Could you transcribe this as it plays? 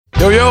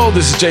Yo,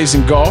 this is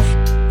Jason Goff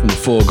from the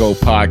Full Go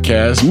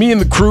Podcast. Me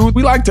and the crew,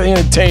 we like to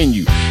entertain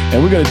you,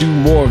 and we're going to do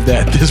more of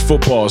that this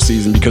football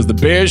season because the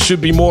Bears should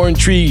be more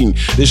intriguing.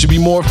 There should be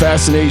more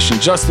fascination.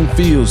 Justin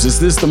Fields, is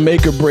this the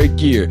make or break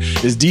year?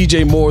 Is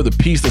DJ Moore the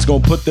piece that's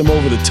going to put them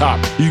over the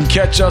top? You can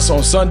catch us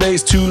on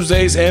Sundays,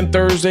 Tuesdays, and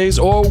Thursdays,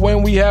 or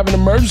when we have an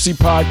emergency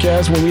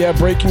podcast when we have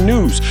breaking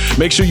news.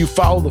 Make sure you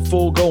follow the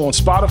Full Go on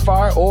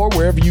Spotify or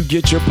wherever you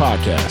get your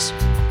podcasts.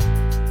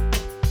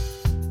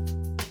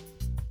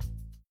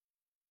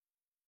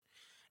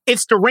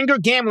 It's the Ringer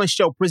Gambling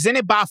Show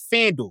presented by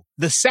FanDuel.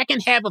 The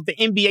second half of the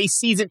NBA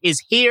season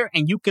is here,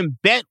 and you can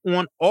bet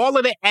on all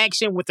of the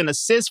action with an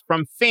assist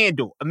from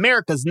FanDuel,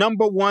 America's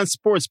 #1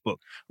 sportsbook.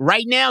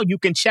 Right now, you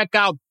can check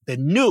out the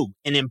new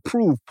and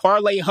improved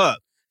Parlay Hub.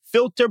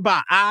 Filter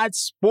by odds,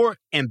 sport,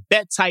 and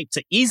bet type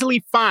to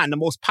easily find the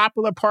most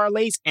popular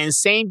parlays and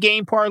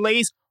same-game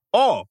parlays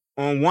all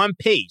on one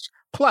page.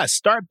 Plus,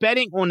 start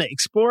betting on the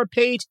Explorer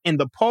page in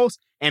the Post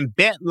and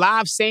bet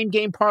live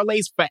same-game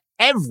parlays for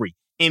every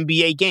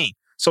NBA game.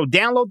 So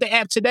download the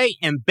app today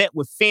and bet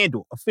with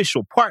FanDuel,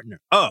 official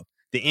partner of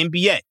the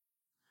NBA.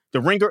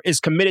 The Ringer is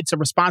committed to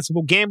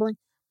responsible gambling.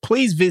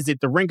 Please visit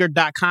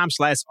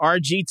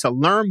theringer.com/RG to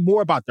learn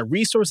more about the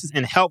resources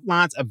and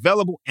helplines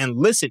available and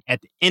listen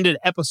at the end of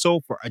the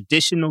episode for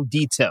additional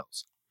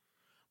details.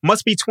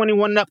 Must be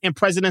 21 and up in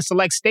present and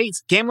select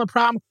states. Gambling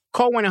problem?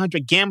 Call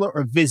 1-800-GAMBLER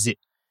or visit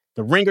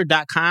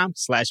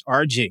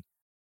theringer.com/RG.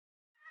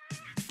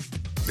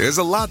 There's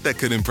a lot that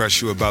could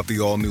impress you about the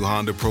all-new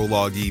Honda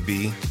Prologue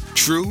EV.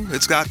 True,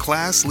 it's got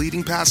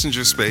class-leading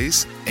passenger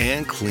space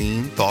and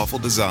clean, thoughtful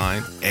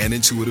design and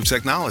intuitive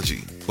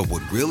technology. But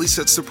what really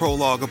sets the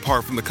Prologue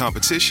apart from the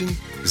competition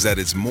is that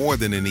it's more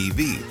than an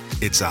EV.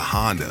 It's a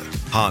Honda.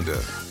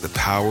 Honda, the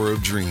power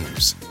of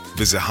dreams.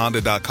 Visit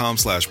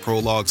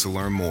honda.com/prologue to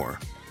learn more.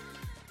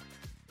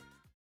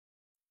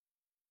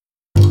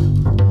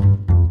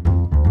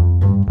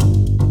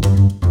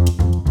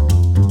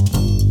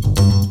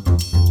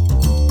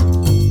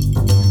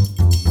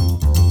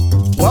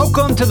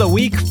 Welcome to the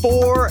Week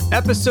 4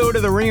 episode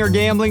of the Ringer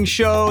Gambling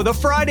Show, the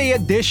Friday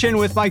edition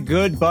with my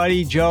good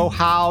buddy Joe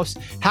House.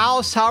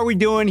 House, how are we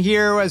doing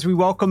here as we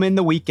welcome in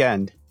the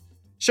weekend?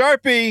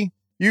 Sharpie,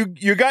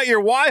 you got your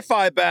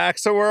Wi-Fi back,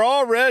 so we're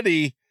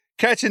already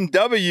catching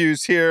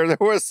W's here. There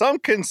was some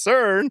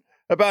concern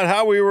about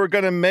how we were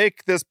going to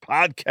make this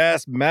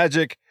podcast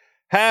magic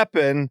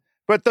happen,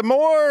 but the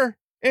more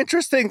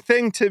interesting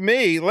thing to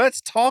me,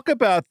 let's talk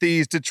about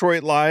these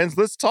Detroit Lions.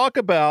 Let's talk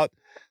about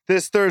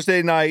this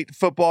Thursday night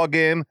football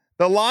game.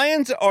 The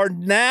Lions are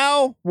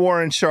now,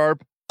 Warren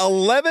Sharp,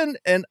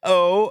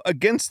 11-0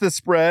 against the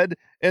spread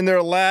in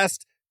their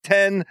last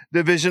 10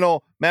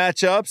 divisional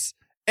matchups.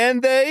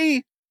 And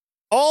they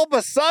all of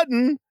a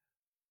sudden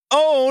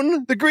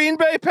own the Green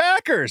Bay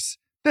Packers.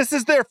 This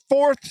is their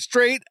fourth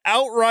straight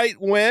outright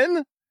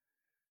win.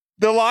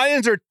 The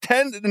Lions are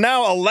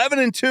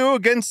 11-2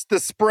 against the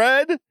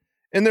spread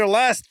in their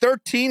last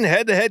 13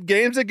 head-to-head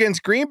games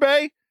against Green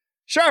Bay.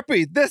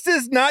 Sharpie, this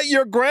is not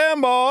your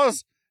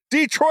grandma's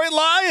Detroit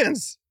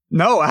Lions.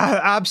 No,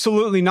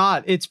 absolutely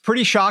not. It's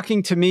pretty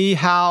shocking to me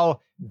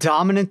how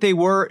dominant they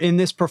were in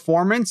this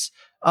performance.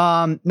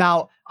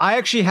 Now, I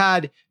actually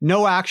had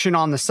no action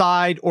on the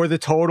side or the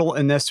total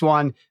in this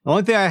one. The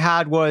only thing I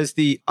had was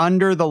the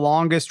under the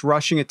longest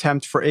rushing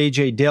attempt for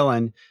A.J.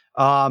 Dillon.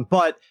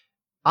 But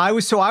I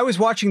was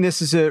watching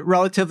this as a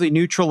relatively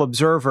neutral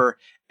observer,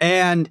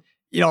 and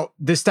you know,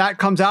 the stat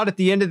comes out at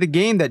the end of the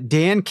game that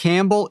Dan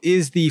Campbell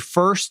is the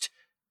first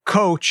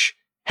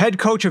head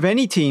coach of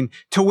any team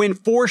to win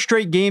 4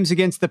 straight games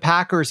against the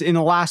Packers in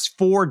the last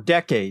 4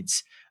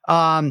 decades.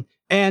 And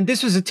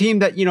this was a team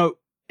that, you know,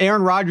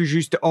 Aaron Rodgers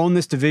used to own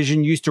this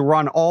division, used to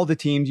run all the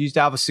teams, used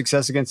to have a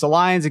success against the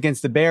Lions,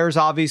 against the Bears,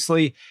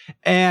 obviously.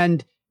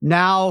 And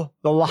now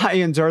the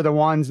Lions are the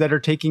ones that are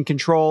taking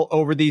control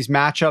over these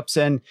matchups.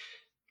 And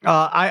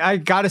I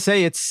got to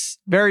say, it's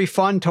very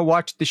fun to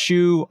watch the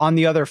shoe on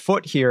the other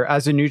foot here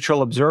as a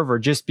neutral observer,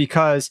 just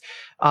because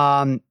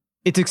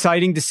it's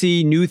exciting to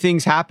see new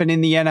things happen in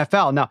the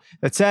NFL. Now,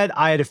 that said,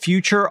 I had a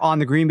future on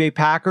the Green Bay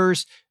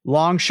Packers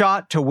long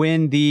shot to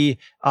win the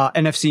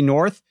NFC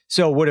North,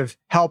 so it would have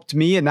helped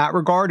me in that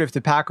regard if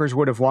the Packers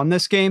would have won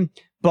this game,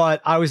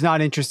 but I was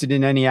not interested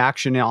in any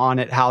action on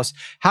it. House,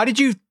 how did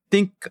you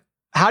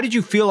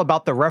feel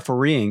about the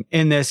refereeing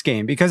in this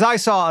game? Because I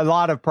saw a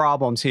lot of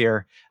problems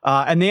here,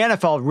 and the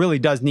NFL really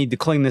does need to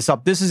clean this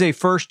up. This is a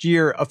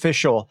first-year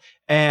official,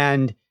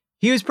 and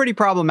he was pretty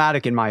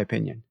problematic in my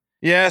opinion.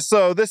 Yeah,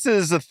 so this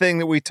is a thing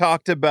that we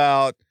talked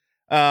about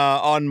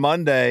on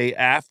Monday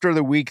after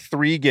the Week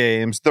 3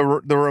 games, the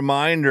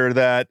reminder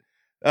that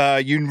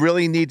you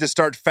really need to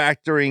start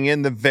factoring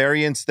in the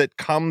variance that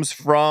comes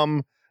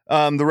from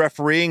the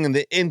refereeing and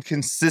the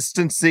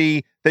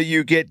inconsistency that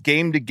you get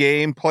game to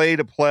game, play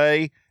to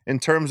play, in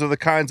terms of the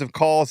kinds of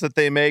calls that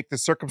they make, the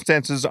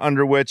circumstances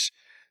under which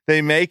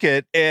they make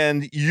it.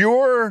 And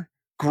your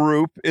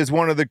group is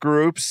one of the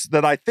groups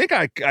that I think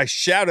I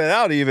shouted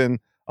out even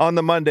on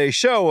the Monday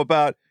show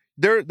about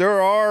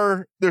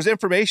there's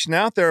information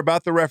out there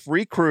about the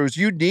referee crews.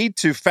 You need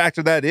to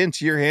factor that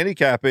into your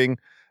handicapping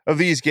of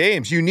these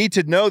games. You need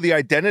to know the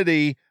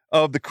identity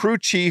of the crew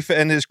chief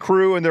and his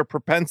crew and their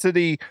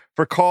propensity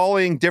for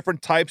calling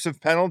different types of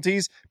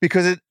penalties,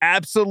 because it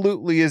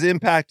absolutely is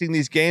impacting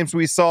these games.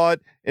 We saw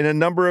it in a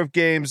number of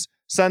games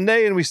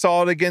Sunday, and we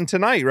saw it again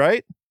tonight,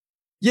 right?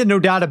 Yeah, no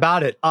doubt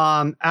about it.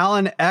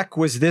 Alan Eck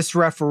was this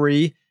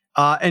referee,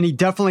 and he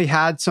definitely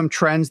had some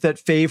trends that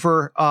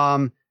favor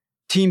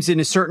teams in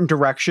a certain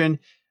direction.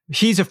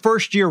 He's a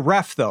first-year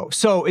ref, though,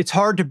 so it's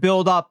hard to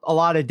build up a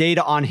lot of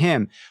data on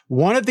him.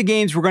 One of the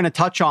games we're going to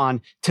touch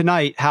on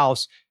tonight,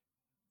 House,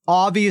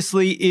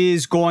 obviously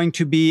is going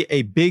to be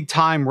a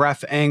big-time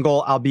ref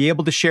angle. I'll be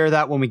able to share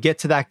that when we get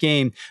to that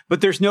game. But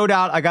there's no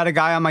doubt I got a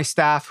guy on my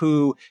staff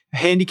who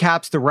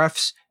handicaps the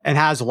refs and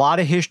has a lot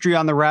of history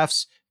on the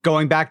refs,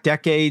 going back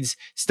decades,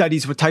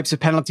 studies what types of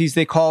penalties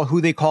they call,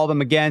 who they call them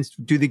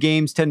against. Do the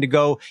games tend to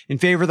go in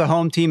favor of the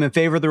home team, in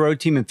favor of the road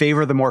team, in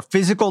favor of the more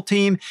physical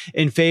team,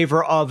 in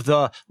favor of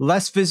the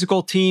less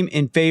physical team,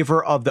 in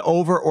favor of the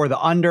over or the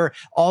under?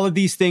 All of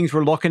these things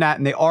we're looking at,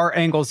 and they are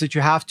angles that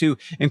you have to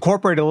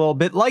incorporate a little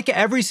bit. Like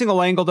every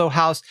single angle, though,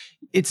 House,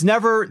 it's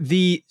never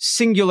the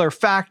singular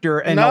factor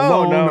and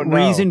alone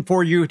reason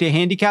for you to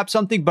handicap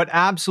something, but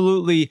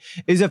absolutely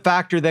is a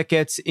factor that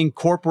gets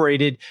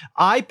incorporated.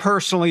 I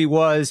personally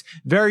was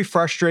very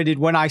frustrated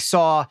when I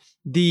saw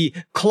the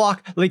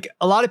clock. Like,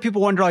 a lot of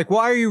people wonder, like,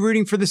 why are you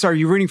rooting for this? Are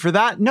you rooting for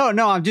that? No,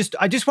 I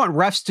just want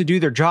refs to do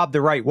their job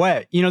the right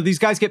way. You know, these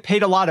guys get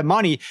paid a lot of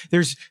money.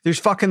 There's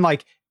fucking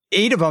like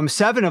 8 of them,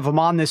 7 of them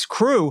on this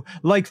crew.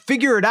 Like,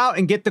 figure it out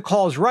and get the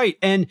calls right.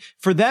 And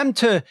for them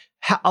to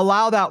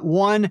allow that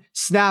one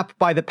snap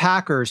by the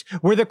Packers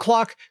where the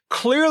clock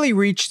clearly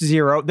reached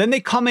 0, then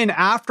they come in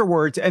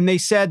afterwards and they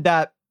said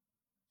that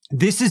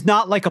this is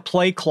not like a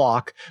play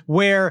clock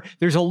where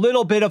there's a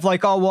little bit of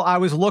like, oh, well, I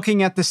was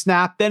looking at the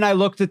snap, then I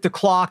looked at the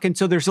clock, and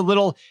so there's a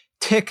little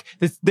tick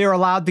that they're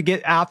allowed to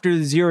get after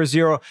the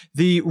 0-0.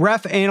 The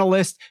ref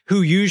analyst,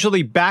 who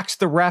usually backs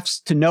the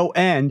refs to no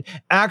end,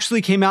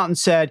 actually came out and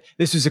said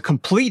this was a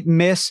complete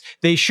miss.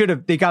 They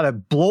got to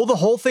blow the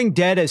whole thing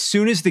dead as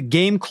soon as the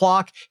game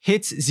clock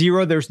hits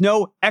 0. There's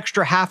no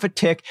extra half a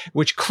tick,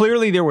 which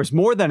clearly there was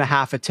more than a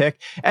half a tick.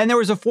 And there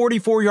was a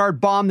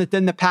 44-yard bomb that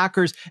then the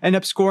Packers end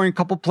up scoring a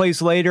couple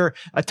plays later,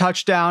 a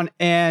touchdown.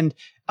 And,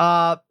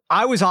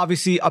 I was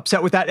obviously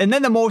upset with that. And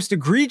then the most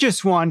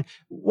egregious one,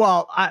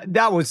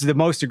 that was the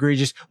most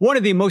egregious. One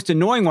of the most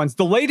annoying ones,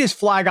 the latest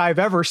flag I've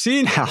ever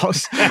seen,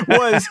 House,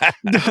 was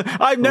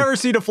I've never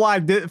seen a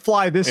flag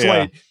fly this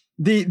late.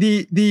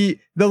 The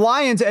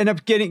Lions end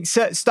up getting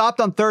stopped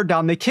on 3rd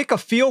down. They kick a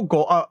field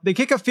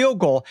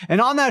goal.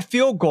 And on that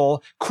field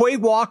goal, Quay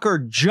Walker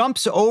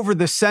jumps over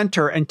the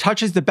center and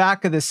touches the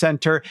back of the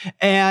center.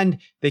 And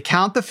they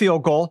count the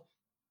field goal.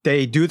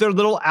 They do their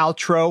little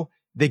outro.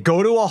 They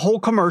go to a whole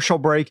commercial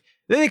break.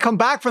 Then they come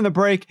back from the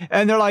break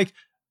and they're like,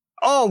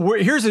 oh,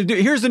 here's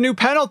a new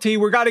penalty.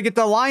 We got to get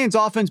the Lions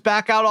offense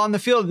back out on the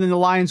field. And then the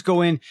Lions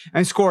go in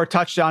and score a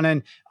touchdown.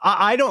 And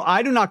I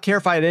do not care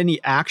if I had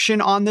any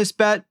action on this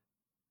bet,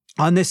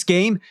 on this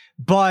game,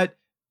 but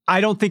I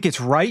don't think it's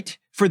right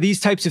for these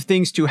types of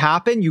things to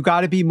happen. You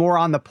got to be more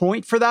on the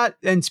point for that.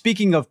 And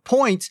speaking of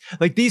points,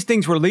 like, these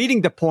things were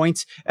leading to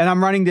points, and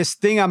I'm running this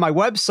thing on my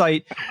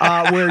website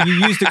where you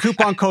use the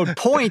coupon code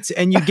points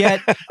and you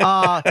get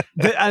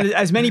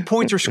as many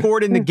points are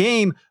scored in the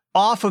game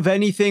off of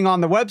anything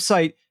on the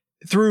website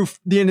through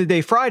the end of the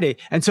day Friday.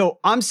 And so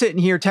I'm sitting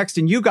here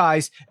texting you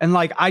guys, and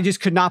like, I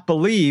just could not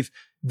believe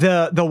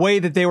the way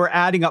that they were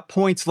adding up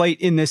points late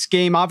in this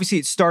game. Obviously,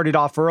 it started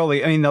off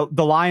early. I mean,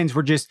 the Lions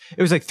were it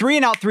was like 3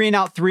 and out, 3 and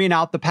out, 3 and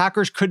out. The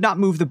Packers could not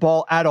move the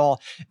ball at all.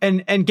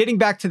 And getting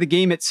back to the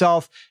game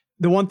itself,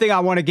 the one thing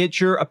I want to get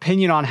your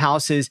opinion on,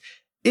 House, is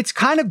it's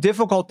kind of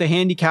difficult to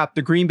handicap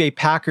the Green Bay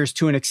Packers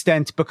to an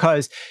extent,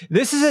 because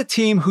this is a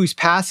team whose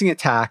passing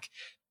attack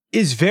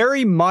is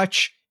very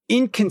much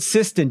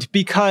inconsistent,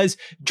 because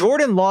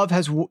Jordan Love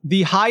has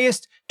the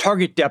highest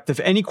target depth of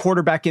any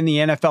quarterback in the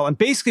NFL. And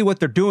basically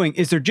what they're doing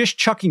is they're just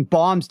chucking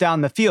bombs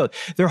down the field.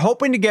 They're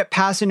hoping to get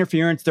pass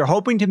interference. They're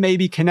hoping to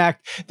maybe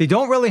connect. They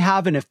don't really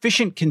have an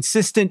efficient,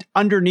 consistent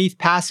underneath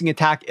passing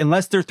attack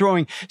unless they're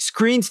throwing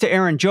screens to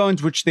Aaron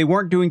Jones, which they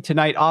weren't doing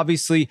tonight.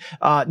 Obviously,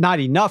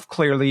 not enough,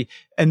 clearly.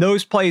 And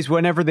those plays,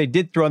 whenever they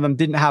did throw them,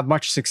 didn't have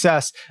much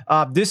success.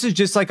 This is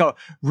just like a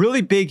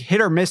really big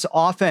hit or miss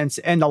offense.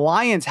 And the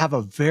Lions have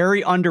a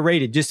very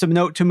underrated, just a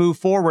note to move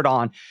forward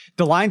on,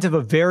 the Lions have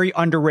a very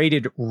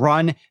underrated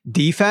run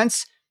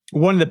defense.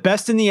 One of the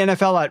best in the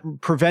NFL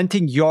at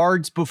preventing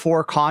yards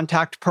before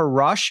contact per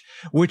rush,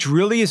 which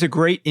really is a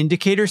great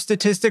indicator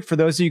statistic for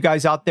those of you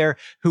guys out there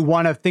who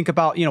want to think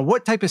about,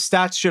 what type of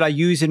stats should I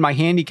use in my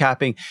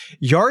handicapping?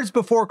 Yards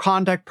before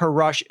contact per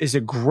rush is a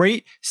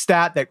great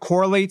stat that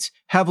correlates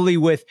heavily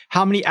with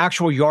how many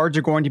actual yards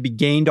are going to be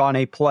gained on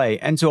a play.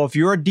 And so if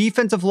you're a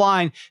defensive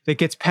line that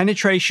gets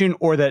penetration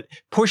or that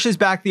pushes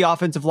back the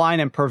offensive line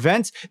and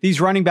prevents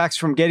these running backs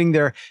from getting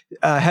their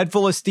head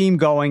full of steam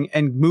going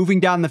and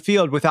moving down the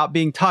field without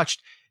being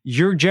touched,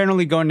 you're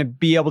generally going to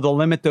be able to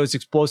limit those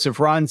explosive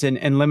runs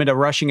and limit a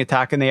rushing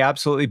attack. And they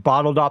absolutely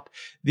bottled up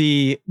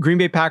the Green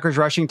Bay Packers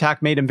rushing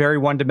attack, made them very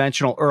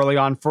one-dimensional early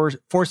on,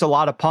 forced a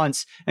lot of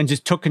punts, and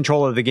just took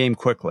control of the game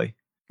quickly.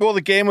 Well,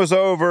 the game was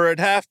over at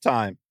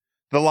halftime.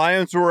 The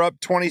Lions were up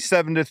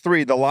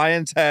 27-3. The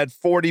Lions had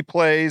 40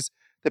 plays.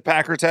 The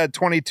Packers had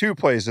 22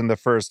 plays in the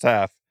first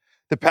half.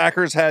 The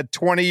Packers had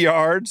 20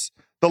 yards.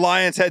 The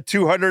Lions had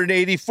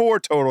 284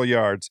 total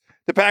yards.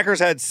 The Packers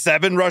had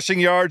 7 rushing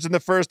yards in the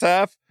first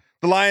half.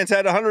 The Lions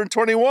had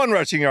 121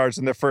 rushing yards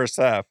in the first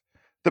half.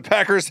 The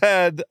Packers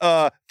had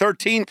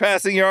 13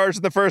 passing yards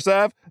in the first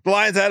half. The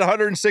Lions had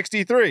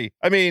 163.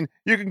 I mean,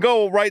 you can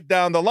go right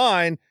down the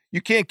line.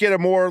 You can't get a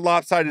more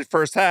lopsided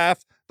first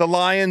half. The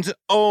Lions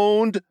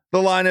owned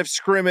the line of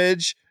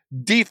scrimmage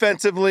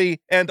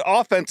defensively and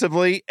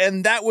offensively,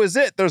 and that was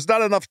it. There's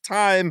not enough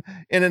time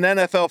in an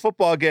NFL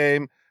football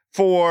game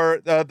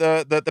for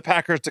the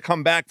Packers to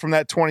come back from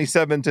that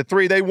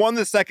 27-3. They won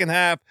the second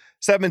half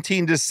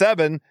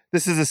 17-7.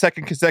 This is the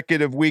second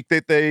consecutive week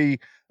that they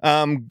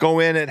go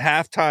in at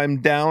halftime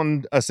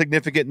down a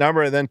significant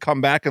number and then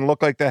come back and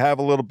look like they have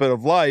a little bit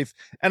of life.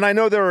 And I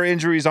know there are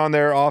injuries on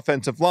their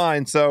offensive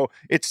line, so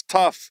it's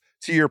tough,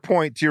 to your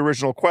point, to your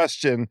original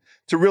question,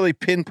 to really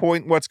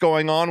pinpoint what's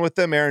going on with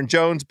them. Aaron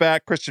Jones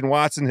back, Christian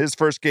Watson, his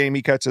first game,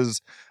 he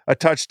catches a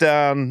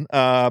touchdown.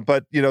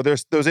 But,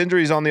 there's those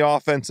injuries on the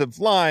offensive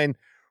line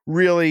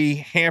really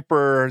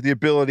hamper the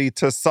ability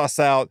to suss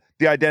out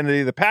the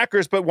identity of the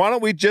Packers. But why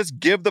don't we just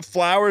give the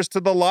flowers to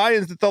the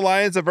Lions that the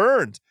Lions have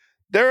earned?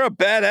 They're a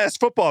badass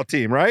football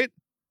team, right?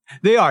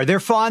 They are. They're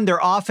fun.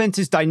 Their offense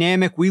is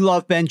dynamic. We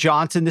love Ben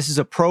Johnson. This is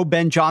a pro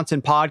Ben Johnson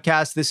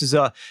podcast. This is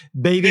a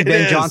baby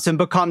Ben Johnson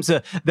becomes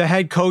the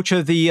head coach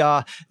of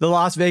the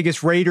Las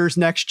Vegas Raiders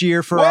next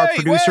year for our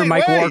producer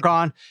Mike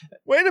Wargon.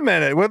 Wait a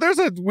minute. Well,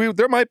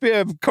 there might be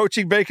a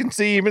coaching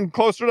vacancy even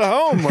closer to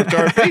home.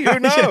 Darby. Who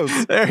knows?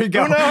 Yeah, there you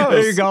go. Who knows?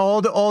 There you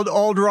go.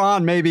 Old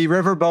Ron, maybe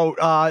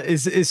Riverboat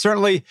is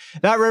certainly,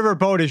 that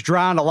Riverboat is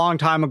drowned a long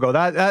time ago.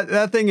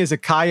 That thing is a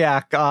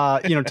kayak,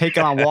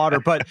 taking on water.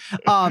 But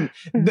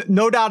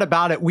no doubt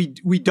about it.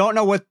 We don't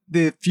know what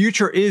the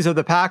future is of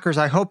the Packers.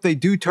 I hope they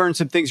do turn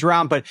some things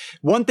around. But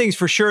one thing's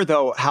for sure,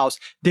 though, House,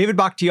 David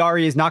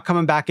Bakhtiari is not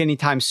coming back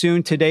anytime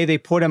soon. Today, they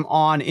put him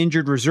on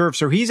injured reserve.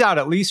 So he's out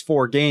at least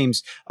 4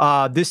 games.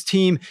 This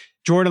team,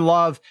 Jordan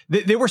Love,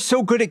 they were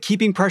so good at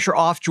keeping pressure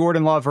off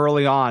Jordan Love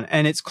early on.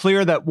 And it's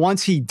clear that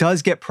once he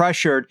does get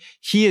pressured,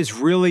 he is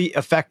really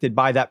affected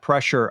by that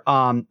pressure.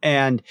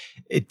 And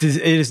it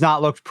has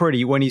not looked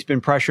pretty when he's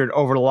been pressured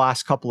over the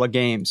last couple of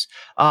games.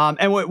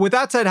 And with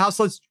that said, House,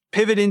 let's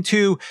pivot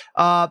into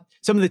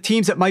some of the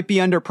teams that might be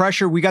under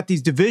pressure. We got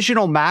these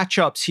divisional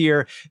matchups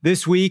here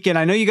this week, and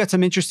I know you got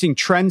some interesting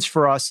trends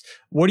for us.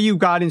 What do you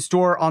got in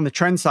store on the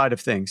trend side of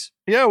things?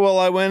 Yeah, well,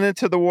 I went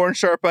into the Warren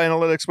Sharp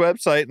Analytics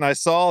website, and I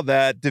saw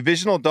that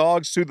divisional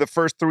dogs through the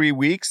first 3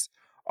 weeks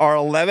are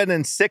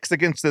 11-6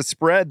 against the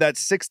spread.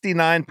 That's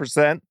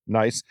 69%.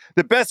 Nice.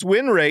 The best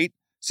win rate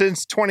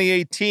since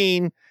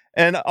 2018,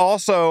 and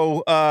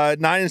also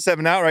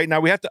 9-7 outright. Now,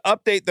 we have to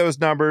update those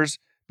numbers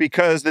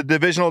because the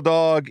divisional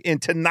dog in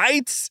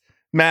tonight's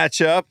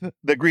matchup,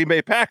 the Green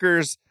Bay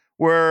Packers,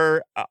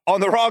 were on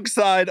the wrong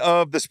side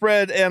of the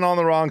spread and on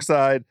the wrong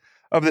side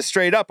of the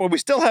straight up. But we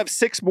still have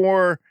 6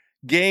 more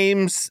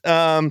games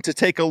to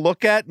take a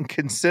look at and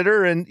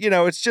consider. And,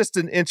 it's just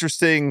an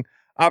interesting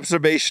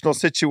observational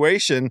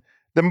situation.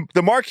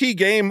 The marquee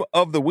game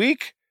of the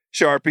week,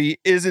 Sharpie,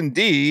 is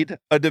indeed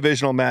a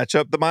divisional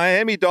matchup. The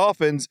Miami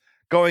Dolphins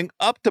going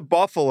up to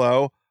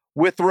Buffalo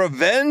with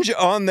revenge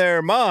on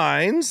their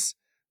minds,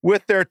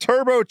 with their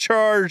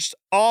turbocharged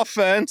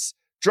offense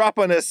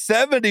dropping a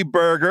 70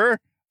 burger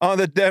on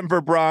the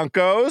Denver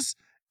Broncos,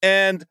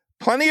 and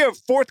plenty of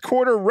fourth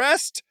quarter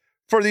rest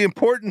for the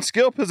important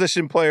skill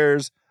position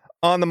players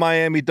on the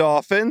Miami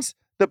Dolphins.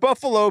 The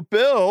Buffalo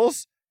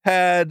Bills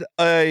had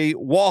a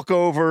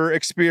walkover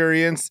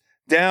experience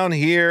down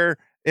here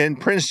in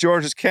Prince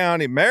George's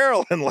County,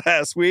 Maryland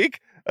last week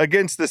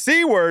against the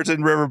C-Words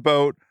in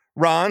Riverboat,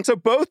 Ron. So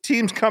both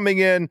teams coming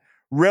in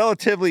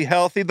relatively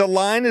healthy. The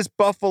line is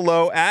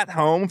Buffalo at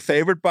home,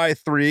 favored by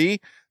 3.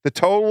 The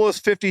total is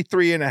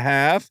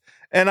 53.5.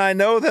 And I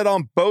know that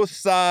on both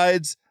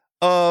sides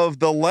of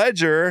the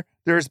ledger,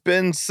 there's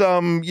been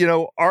some,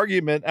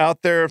 argument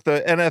out there of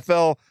the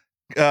NFL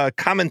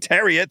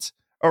commentariat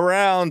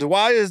around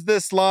why is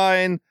this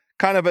line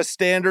kind of a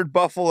standard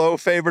Buffalo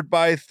favored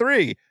by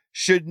 3?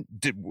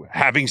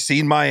 Having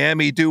seen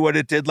Miami do what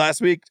it did last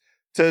week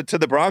to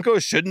the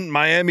Broncos, shouldn't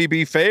Miami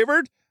be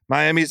favored?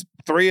 Miami's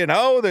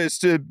 3-0. There's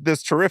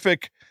this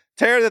terrific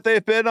tear that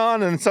they've been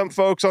on, and some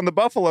folks on the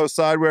Buffalo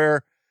side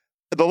where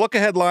the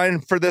look-ahead line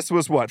for this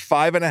was what,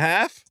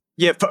 5.5?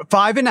 Yeah,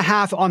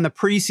 5.5 on the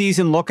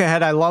preseason look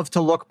ahead. I love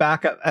to look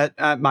back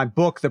at my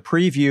book, The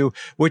Preview,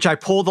 which I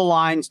pulled the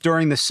lines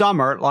during the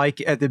summer,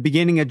 like at the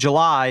beginning of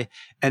July,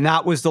 and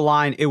that was the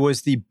line. It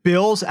was the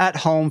Bills at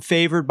home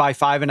favored by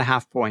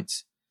 5.5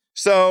 points.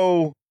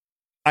 So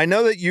I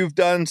know that you've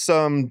done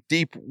some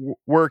deep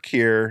work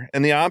here,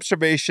 and the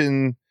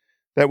observation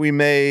that we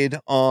made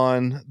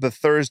on the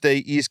Thursday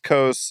East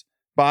Coast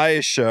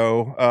Bias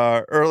show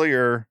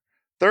earlier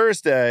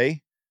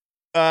Thursday,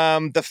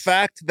 the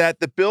fact that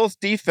the Bills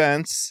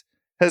defense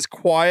has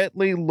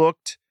quietly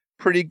looked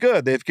pretty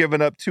good. They've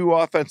given up 2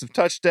 offensive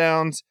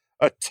touchdowns,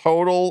 a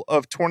total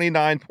of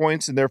 29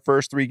 points in their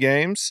first 3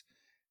 games.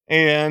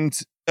 And,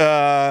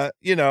 that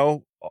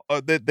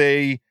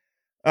they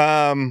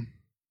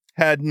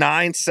had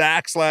 9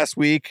 sacks last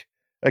week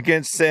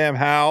against Sam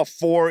Howell,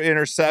 4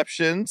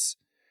 interceptions.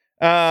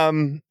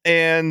 There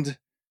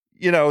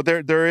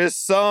is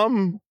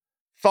some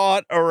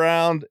thought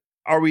around,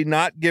 are we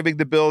not giving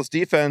the Bills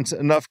defense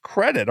enough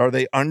credit? Are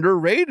they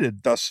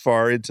underrated thus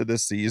far into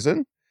this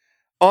season?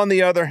 On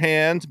the other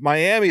hand,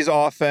 Miami's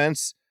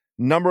offense,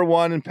 number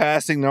 1 in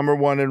passing, number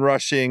 1 in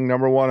rushing,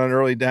 number 1 on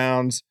early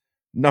downs,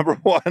 number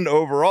 1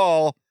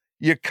 overall.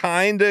 You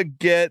kind of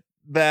get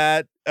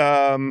that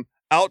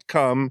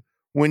outcome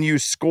when you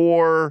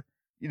score,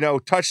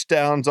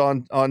 touchdowns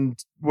on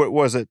what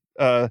was it?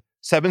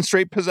 6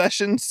 straight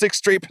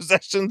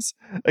possessions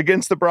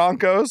against the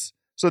Broncos.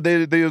 So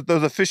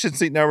those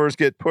efficiency numbers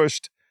get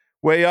pushed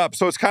way up.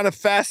 So it's kind of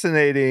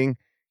fascinating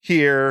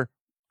here.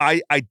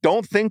 I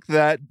don't think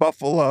that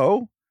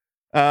Buffalo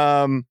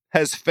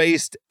has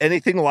faced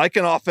anything like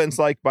an offense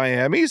like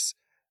Miami's,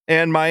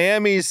 and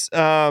Miami's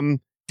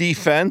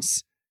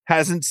defense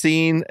hasn't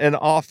seen an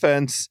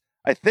offense,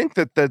 I think,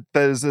 that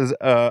is as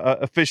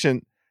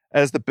efficient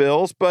as the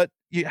Bills. But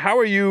how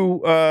are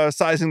you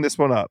sizing this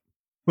one up?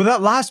 Well,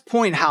 that last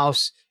point,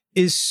 House,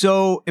 is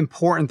so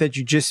important that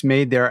you just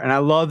made there. And I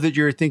love that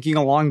you're thinking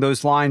along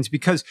those lines,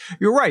 because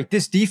you're right.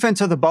 This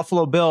defense of the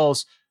Buffalo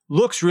Bills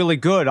looks really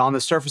good on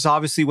the surface.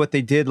 Obviously, what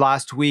they did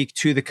last week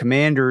to the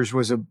Commanders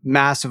was a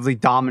massively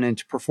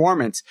dominant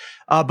performance.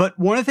 But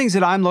one of the things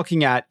that I'm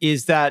looking at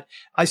is that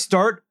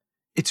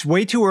it's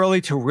way too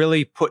early to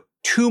really put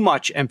too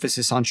much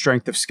emphasis on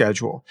strength of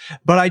schedule,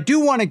 but I do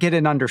want to get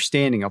an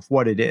understanding of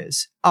what it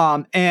is.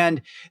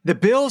 And the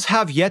Bills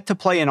have yet to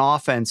play an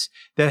offense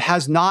that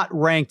has not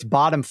ranked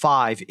bottom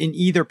 5 in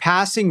either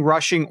passing,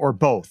 rushing, or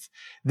both.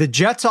 The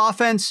Jets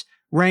offense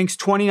ranks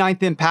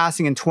 29th in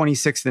passing and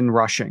 26th in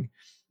rushing.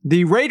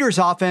 The Raiders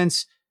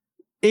offense,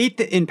 8th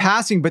in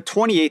passing, but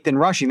 28th in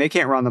rushing. They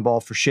can't run the ball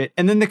for shit.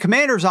 And then the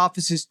Commanders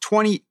offense is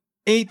 28th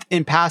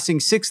in passing,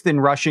 6th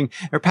in rushing.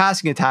 Their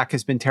passing attack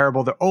has been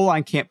terrible. Their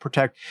O-line can't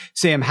protect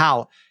Sam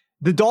Howell.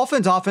 The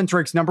Dolphins offense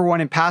ranks number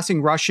 1 in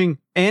passing, rushing,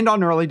 and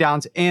on early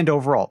downs and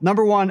overall.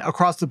 Number 1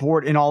 across the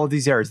board in all of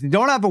these areas. They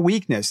don't have a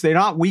weakness. They're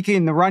not weak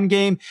in the run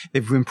game.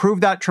 They've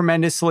improved that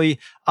tremendously.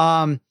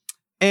 And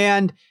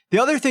the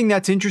other thing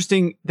that's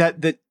interesting,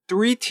 that the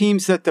 3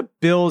 teams that the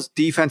Bills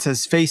defense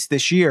has faced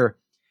this year,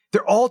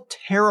 they're all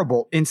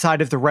terrible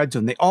inside of the red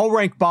zone. They all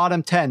rank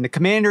bottom 10. The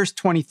Commanders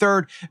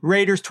 23rd,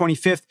 Raiders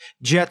 25th,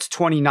 Jets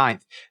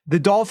 29th. The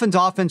Dolphins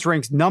offense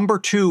ranks number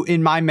 2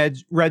 in my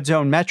red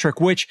zone metric,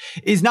 which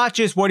is not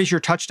just what is your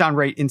touchdown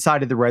rate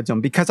inside of the red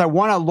zone, because I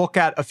want to look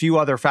at a few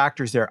other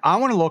factors there. I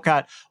want to look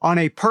at on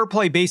a per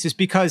play basis,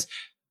 because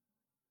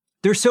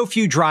there's so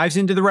few drives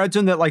into the red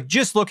zone that, like,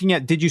 just looking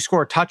at did you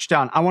score a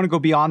touchdown, I want to go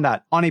beyond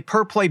that. On a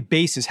per play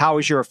basis, how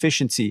is your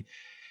efficiency?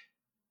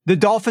 The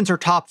Dolphins are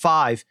top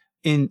 5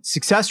 in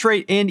success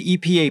rate and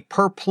EPA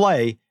per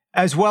play,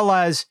 as well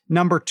as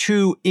number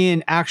 2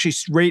 in actually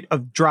rate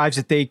of drives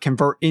that they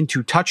convert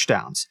into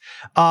touchdowns.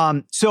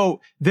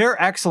 So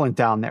they're excellent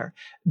down there.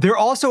 They're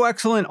also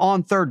excellent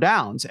on third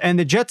downs. And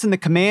the Jets and the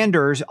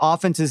Commanders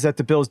offenses that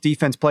the Bills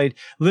defense played,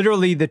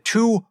 literally the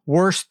 2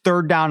 worst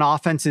third down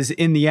offenses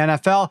in the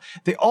NFL.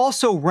 They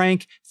also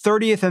rank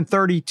 30th and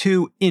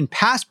 32 in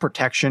pass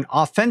protection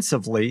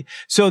offensively.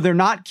 So they're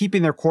not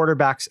keeping their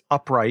quarterbacks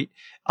upright.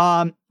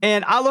 And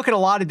I look at a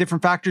lot of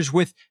different factors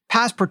with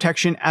pass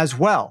protection as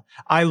well.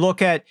 I look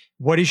at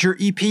what is your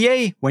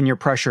EPA when you're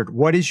pressured?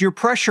 What is your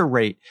pressure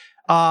rate?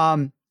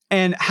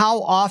 And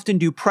how often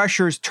do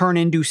pressures turn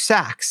into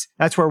sacks?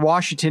 That's where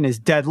Washington is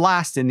dead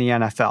last in the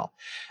NFL.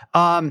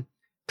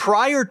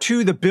 Prior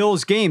to the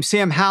Bills game,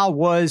 Sam Howell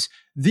was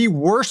the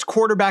worst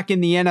quarterback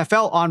in the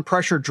NFL on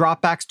pressure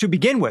dropbacks to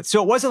begin with.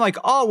 So it wasn't like,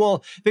 oh,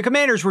 well, the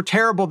Commanders were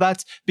terrible.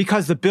 That's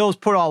because the Bills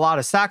put a lot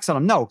of sacks on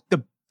them. No,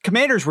 the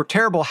Commanders were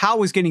terrible. Howell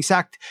was getting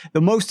sacked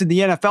the most in the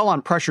NFL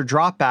on pressure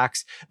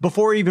dropbacks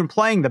before even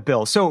playing the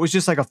Bills. So it was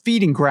just like a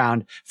feeding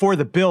ground for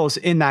the Bills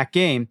in that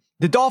game.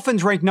 The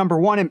Dolphins ranked number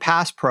 1 in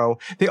pass pro.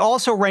 They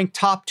also ranked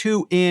top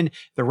 2 in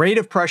the rate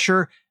of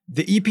pressure,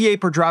 the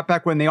EPA per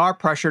dropback when they are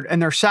pressured,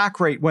 and their sack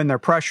rate when they're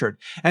pressured.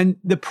 And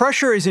the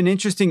pressure is an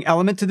interesting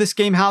element to this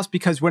game, House,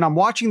 because when I'm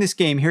watching this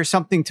game, here's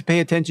something to pay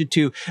attention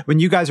to when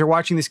you guys are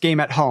watching this game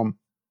at home.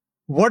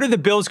 What are the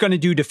Bills going to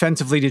do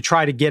defensively to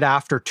try to get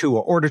after Tua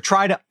or to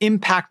try to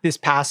impact this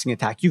passing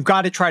attack? You've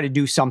got to try to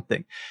do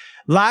something.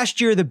 Last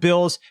year, the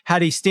Bills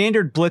had a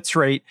standard blitz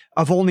rate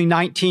of only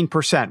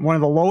 19%, one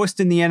of the lowest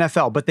in the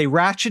NFL, but they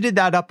ratcheted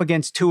that up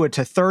against Tua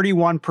to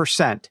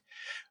 31%.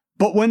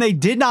 But when they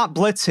did not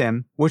blitz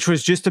him, which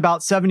was just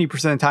about 70%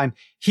 of the time,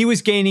 he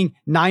was gaining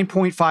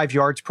 9.5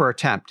 yards per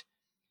attempt.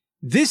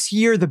 This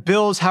year, the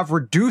Bills have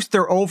reduced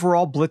their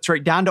overall blitz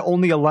rate down to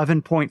only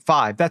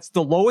 11.5. That's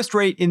the lowest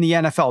rate in the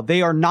NFL.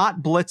 They are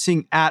not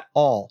blitzing at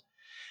all.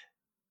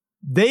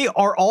 They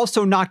are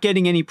also not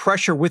getting any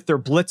pressure with their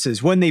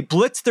blitzes. When they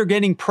blitz, they're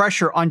getting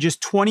pressure on just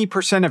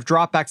 20% of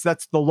dropbacks.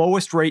 That's the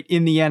lowest rate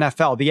in the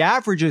NFL. The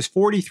average is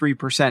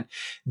 43%.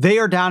 They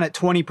are down at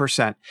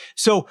 20%.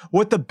 So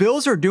what the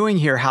Bills are doing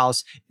here,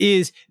 House,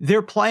 is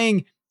they're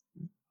playing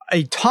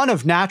a ton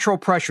of natural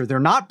pressure. They're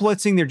not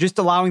blitzing. They're just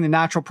allowing the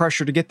natural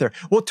pressure to get there.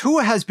 Well,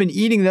 Tua has been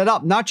eating that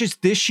up, not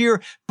just this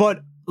year,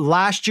 but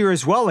last year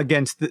as well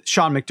against the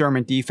Sean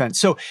McDermott defense.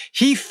 So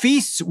he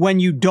feasts when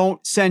you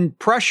don't send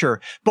pressure.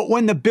 But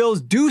when the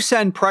Bills do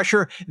send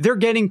pressure, they're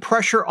getting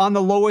pressure on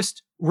the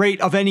lowest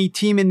rate of any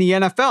team in the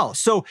NFL.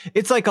 So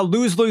it's like a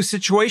lose-lose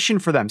situation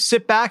for them.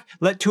 Sit back,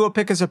 let Tua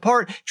pick us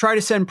apart, try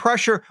to send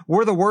pressure.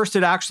 We're the worst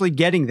at actually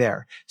getting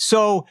there.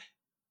 So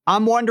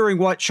I'm wondering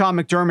what Sean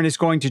McDermott is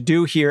going to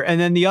do here.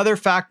 And then the other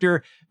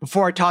factor,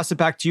 before I toss it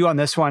back to you on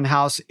this one,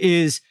 House,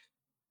 is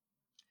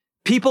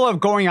people are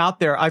going out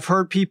there. I've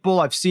heard people,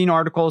 I've seen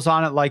articles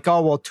on it like,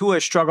 oh, well, Tua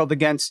struggled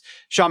against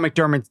Sean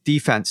McDermott's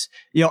defense.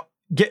 You know,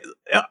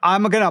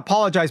 I'm going to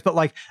apologize, but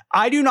like,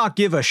 I do not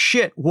give a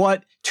shit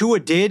what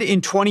Tua did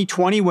in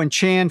 2020 when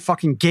Chan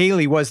fucking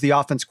Gailey was the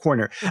offense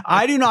coordinator.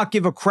 I do not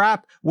give a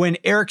crap when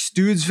Eric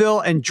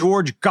Stoodsville and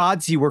George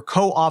Godsey were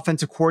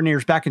co-offensive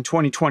coordinators back in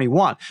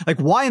 2021. Like,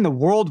 why in the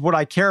world would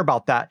I care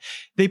about that?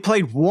 They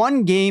played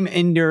one game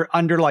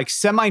under like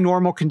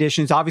semi-normal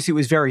conditions. Obviously, it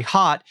was very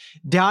hot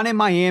down in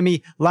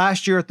Miami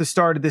last year at the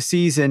start of the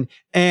season.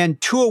 And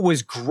Tua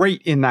was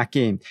great in that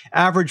game.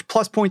 Average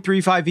plus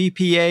 0.35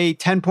 EPA,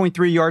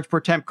 10.3 yards per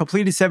attempt,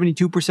 completed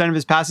 72% of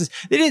his passes.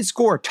 They didn't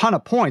score a ton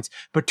of points,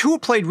 but Tua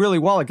played really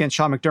well against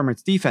Sean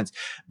McDermott's defense.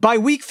 By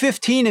week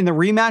 15 in the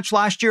rematch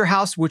last year,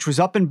 House, which was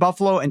up in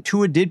Buffalo, and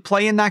Tua did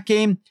play in that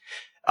game,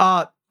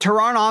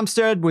 Teron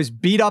Armstead was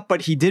beat up,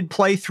 but he did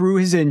play through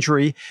his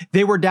injury.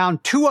 They were down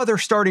two other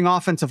starting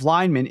offensive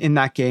linemen in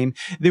that game.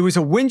 There was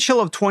a wind chill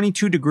of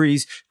 22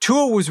 degrees.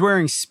 Tua was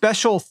wearing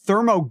special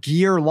thermo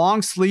gear,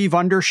 long sleeve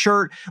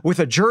undershirt with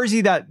a jersey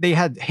that they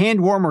had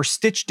hand warmer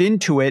stitched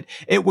into it.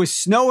 It was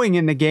snowing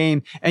in the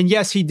game. And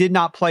yes, he did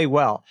not play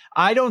well.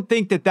 I don't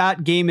think that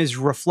that game is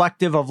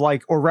reflective of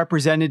like, or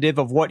representative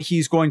of what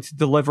he's going to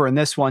deliver in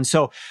this one.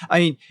 So, I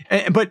mean,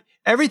 but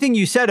everything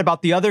you said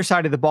about the other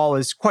side of the ball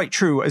is quite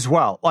true as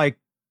well. Like,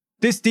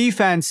 this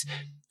defense,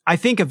 I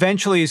think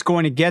eventually is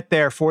going to get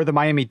there for the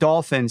Miami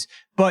Dolphins,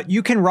 but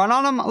you can run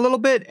on them a little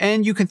bit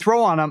and you can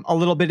throw on them a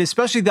little bit,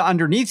 especially the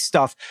underneath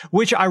stuff,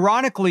 which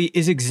ironically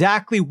is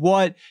exactly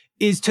what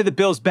is to the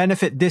Bills'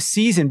 benefit this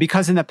season,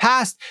 because in the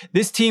past,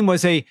 this team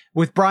was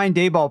with Brian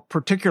Daboll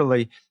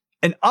particularly,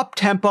 an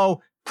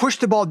up-tempo, push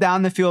the ball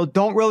down the field,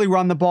 don't really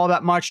run the ball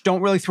that much,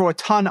 don't really throw a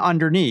ton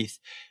underneath.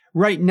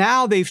 Right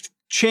now, they've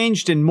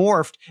changed and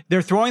morphed.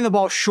 They're throwing the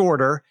ball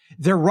shorter.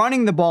 They're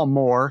running the ball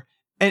more.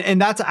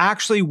 And that's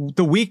actually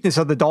the weakness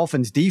of the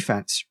Dolphins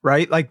defense,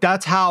 right? Like,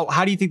 that's how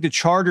do you think the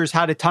Chargers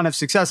had a ton of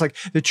success? Like,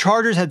 the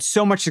Chargers had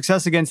so much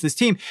success against this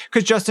team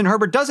because Justin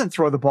Herbert doesn't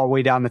throw the ball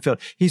way down the field.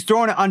 He's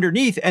throwing it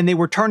underneath, and they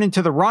were turning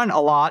to the run a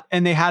lot,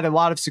 and they had a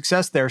lot of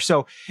success there.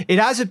 So it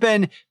hasn't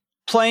been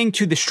playing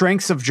to the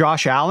strengths of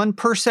Josh Allen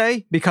per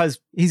se, because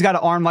he's got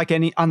an arm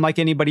unlike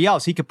anybody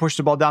else. He could push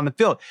the ball down the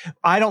field.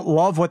 I don't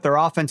love what their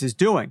offense is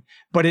doing,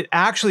 but it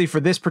actually,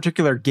 for this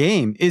particular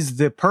game, is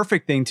the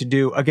perfect thing to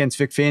do against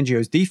Vic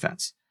Fangio's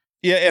defense.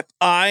 Yeah, if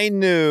I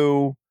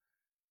knew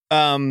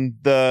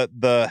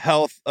the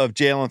health of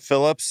Jalen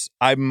Phillips,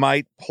 I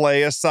might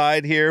play a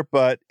side here,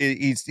 but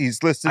he's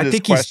listed as I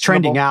think he's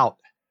trending out.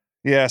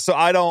 Yeah, so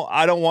I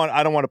don't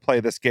want to play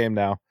this game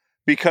now,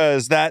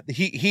 because that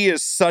he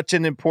is such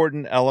an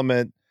important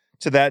element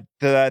to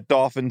that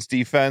Dolphins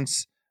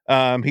defense.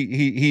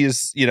 He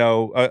is,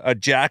 a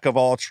jack of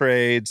all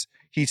trades.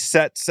 He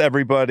sets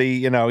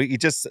everybody, he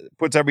just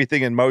puts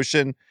everything in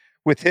motion.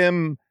 With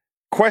him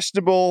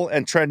questionable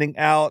and trending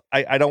out,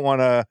 I don't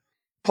want to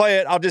play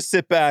it. I'll just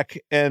sit back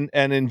and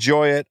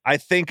enjoy it. I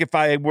think if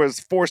I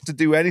was forced to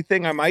do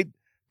anything, I might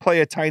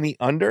play a tiny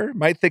under.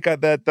 Might think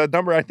that the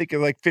number I think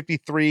is like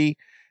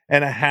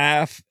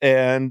 53.5,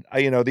 and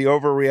the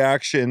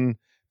overreaction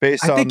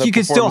based on. I think you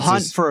can still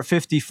hunt for a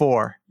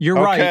 54. You're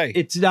right.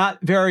 It's not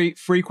very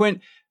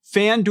frequent.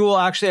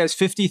 FanDuel actually has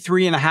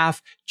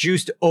 53.5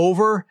 juiced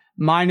over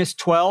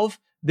 -12.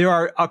 There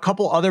are a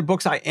couple other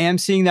books I am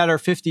seeing that are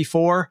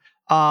 54.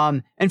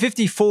 And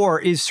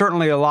 54 is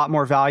certainly a lot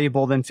more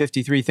valuable than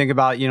 53. Think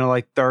about,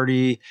 like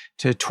 30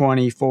 to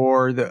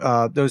 24,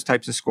 those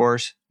types of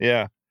scores.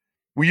 Yeah.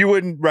 Well, you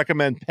wouldn't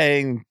recommend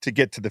paying to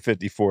get to the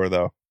 54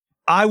 though.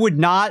 I would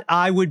not.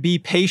 I would be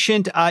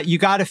patient. You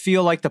got to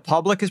feel like the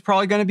public is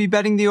probably going to be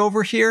betting the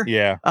over here.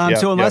 Yeah.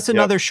 So unless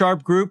another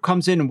sharp group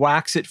comes in and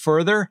whacks it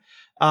further,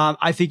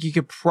 I think you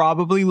could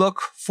probably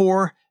look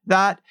for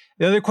that.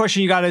 The other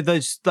question you got to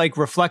just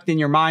reflect in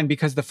your mind,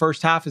 because the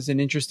first half is an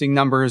interesting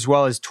number as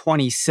well, as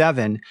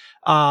 27.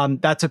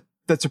 That's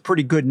a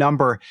pretty good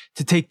number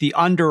to take the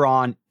under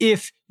on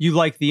if you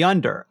like the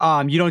under.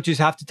 You don't just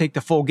have to take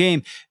the full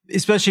game,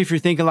 especially if you're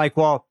thinking like,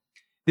 well,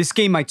 this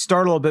game might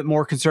start a little bit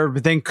more conservative,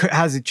 but then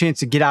has a chance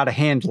to get out of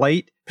hand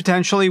late,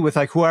 potentially, with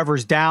like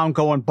whoever's down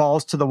going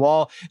balls to the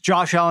wall.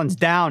 Josh Allen's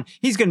down.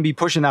 He's going to be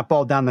pushing that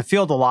ball down the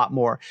field a lot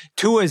more.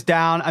 Tua's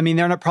down. I mean,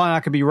 they're probably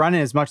not going to be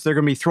running as much. They're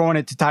going to be throwing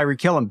it to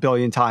Tyreek Hill a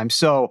billion times.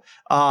 So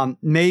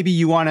maybe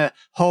you want to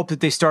hope that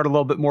they start a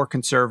little bit more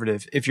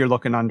conservative if you're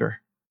looking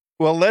under.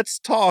 Well, let's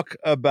talk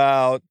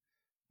about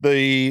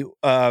the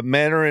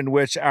manner in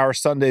which our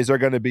Sundays are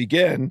going to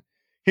begin.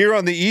 Here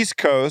on the East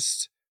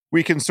Coast,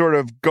 we can sort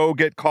of go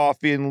get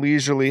coffee and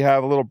leisurely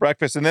have a little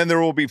breakfast, and then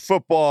there will be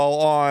football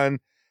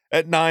on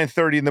at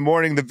 9:30 in the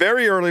morning. The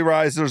very early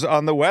risers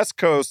on the West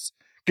Coast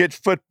get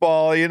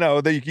football. You know,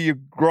 the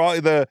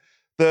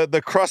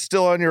crust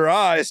still on your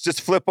eyes. Just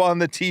flip on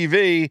the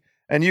TV,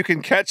 and you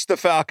can catch the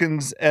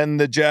Falcons and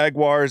the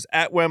Jaguars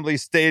at Wembley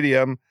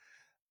Stadium.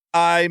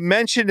 I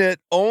mention it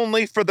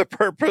only for the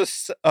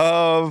purpose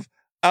of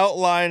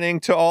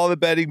outlining to all the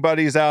betting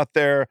buddies out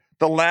there,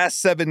 the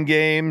last 7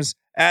 games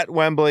at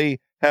Wembley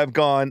have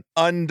gone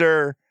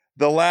under.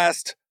 The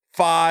last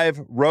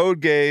 5 road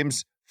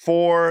games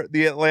for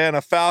the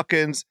Atlanta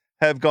Falcons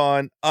have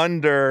gone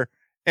under.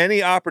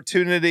 Any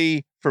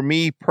opportunity for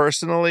me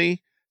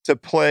personally to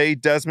play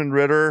Desmond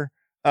Ridder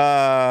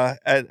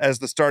as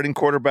the starting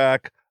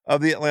quarterback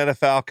of the Atlanta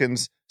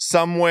Falcons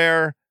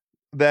somewhere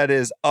that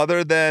is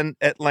other than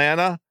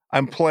Atlanta,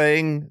 I'm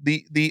playing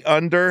the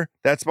under.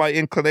 That's my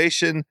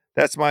inclination.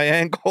 That's my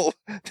angle.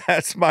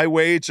 That's my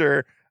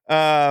wager.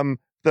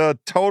 The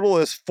total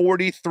is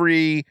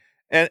 43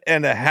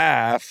 and a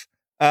half.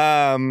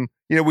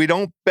 We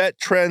don't bet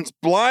trends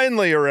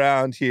blindly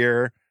around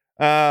here.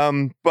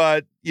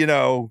 But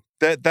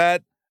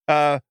that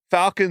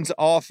Falcons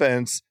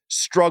offense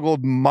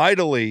struggled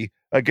mightily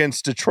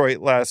against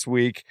Detroit last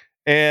week.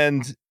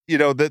 And,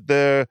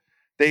 they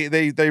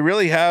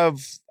really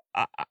have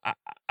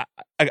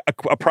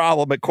a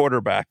problem at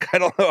quarterback. I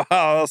don't know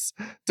how else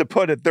to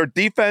put it. Their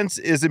defense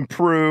is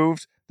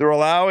improved. They're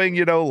allowing,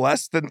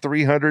 less than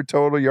 300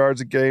 total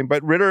yards a game.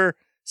 But Ridder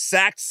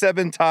sacked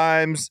 7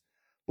 times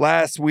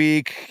last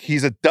week.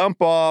 He's a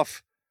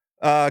dump-off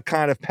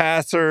kind of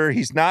passer.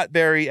 He's not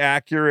very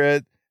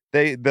accurate.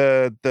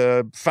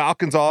 The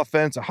Falcons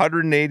offense,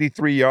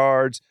 183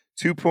 yards,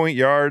 2-point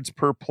yards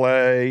per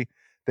play.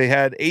 They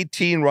had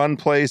 18 run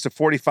plays to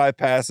 45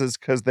 passes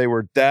because they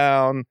were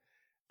down.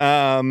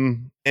 I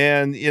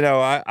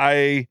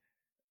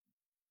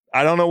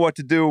don't know what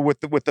to do with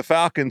the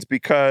Falcons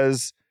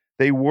because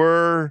they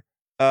were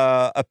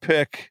a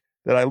pick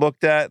that I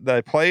looked at, that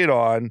I played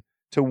on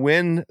to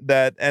win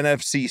that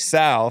NFC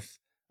South,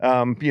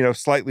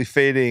 slightly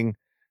fading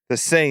the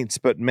Saints.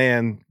 But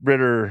man,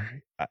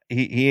 Ridder,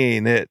 he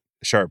ain't it,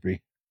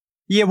 Sharpie.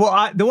 Yeah,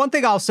 well, the one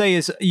thing I'll say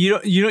is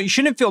you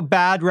shouldn't feel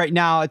bad right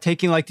now at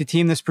taking like the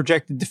team that's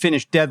projected to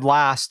finish dead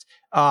last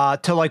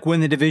to like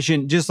win the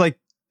division. Just like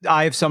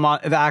I have some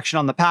of action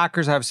on the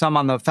Packers, I have some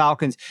on the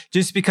Falcons,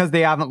 just because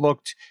they haven't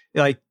looked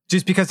like.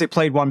 Just because they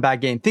played one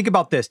bad game. Think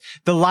about this.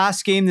 The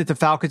last game that the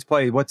Falcons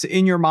played, what's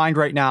in your mind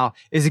right now,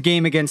 is a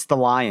game against the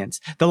Lions.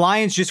 The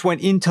Lions just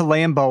went into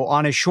Lambeau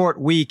on a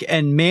short week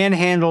and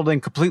manhandled and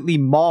completely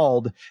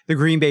mauled the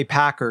Green Bay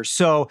Packers.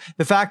 So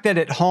the fact that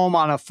at home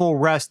on a full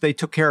rest, they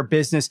took care of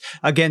business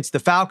against the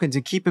Falcons.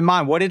 And keep in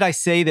mind, what did I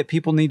say that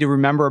people need to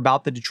remember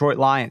about the Detroit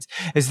Lions?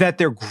 Is that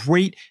they're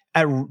great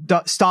at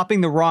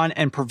stopping the run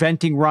and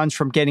preventing runs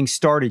from getting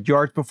started,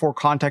 yards before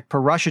contact per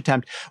rush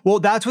attempt. Well,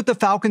 that's what the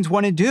Falcons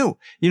want to do.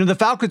 The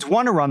Falcons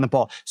want to run the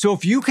ball. So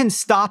if you can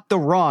stop the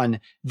run,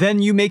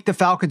 then you make the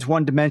Falcons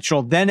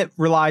one-dimensional. Then it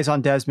relies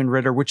on Desmond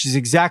Ridder, which is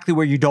exactly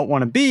where you don't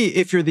want to be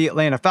if you're the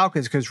Atlanta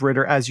Falcons, because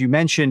Ridder, as you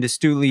mentioned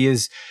astutely,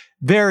 is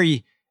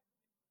very,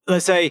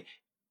 let's say,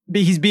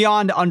 he's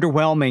beyond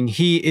underwhelming.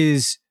 He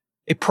is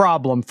a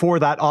problem for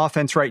that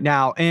offense right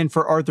now, and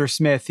for Arthur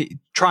Smith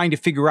trying to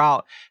figure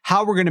out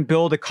how we're going to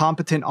build a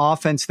competent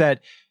offense that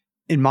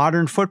in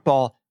modern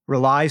football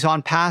relies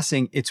on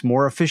passing. It's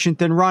more efficient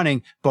than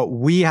running, but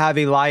we have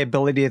a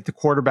liability at the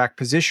quarterback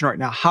position right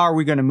now. How are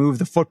we going to move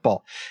the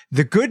football?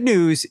 The good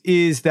news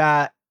is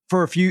that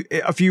for a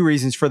few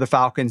reasons for the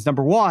Falcons.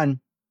 Number one,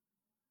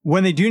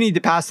 when they do need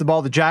to pass the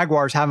ball, the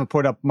Jaguars haven't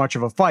put up much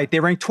of a fight. They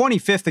ranked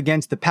 25th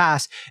against the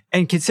pass.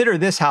 And consider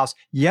this, House.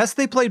 Yes,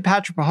 they played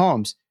Patrick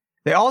Mahomes.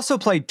 They also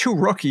played 2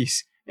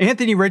 rookies,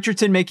 Anthony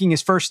Richardson making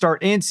his first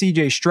start and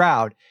CJ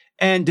Stroud.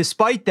 And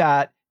despite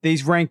that,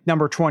 they's ranked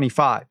number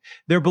 25.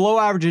 They're below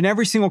average in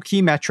every single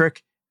key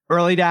metric: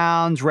 early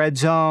downs, red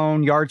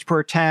zone, yards per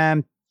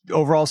attempt,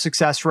 overall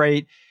success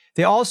rate.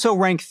 They also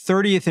rank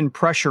 30th in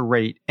pressure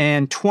rate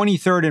and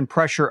 23rd in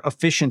pressure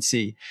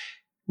efficiency.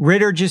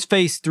 Ridder just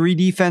faced 3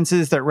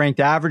 defenses that ranked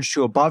average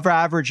to above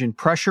average in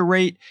pressure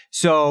rate.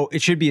 So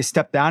it should be a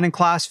step down in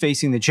class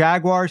facing the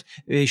Jaguars.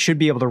 They should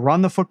be able to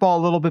run the football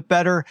a little bit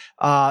better.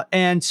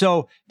 And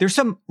so there's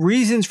some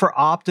reasons for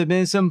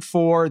optimism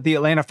for the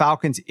Atlanta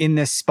Falcons in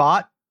this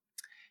spot.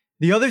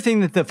 The other thing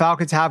that the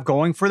Falcons have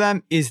going for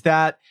them is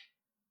that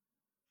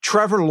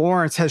Trevor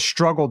Lawrence has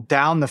struggled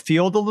down the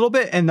field a little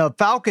bit, and the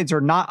Falcons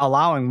are not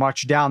allowing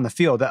much down the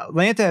field.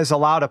 Atlanta has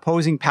allowed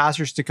opposing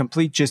passers to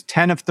complete just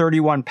 10 of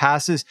 31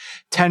 passes,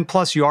 10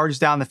 plus yards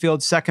down the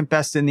field, second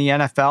best in the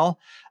NFL.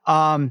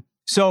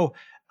 So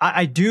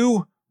I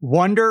do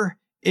wonder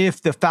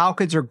if the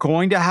Falcons are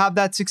going to have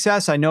that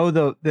success. I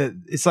know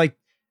it's like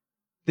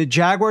the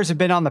Jaguars have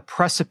been on the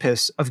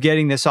precipice of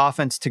getting this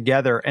offense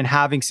together and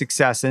having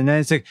success. And then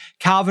it's like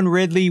Calvin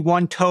Ridley,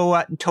 one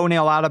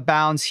toenail out of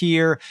bounds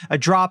here, a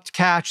dropped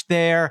catch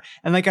there.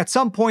 And like at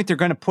some point, they're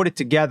going to put it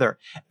together.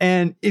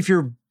 And if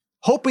you're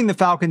hoping the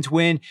Falcons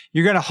win,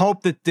 you're going to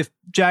hope that the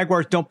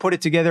Jaguars don't put it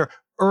together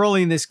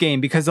early in this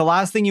game, because the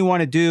last thing you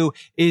want to do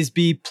is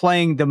be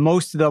playing the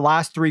most of the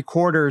last three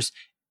quarters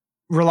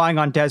relying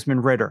on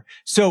Desmond Ridder.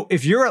 So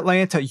if you're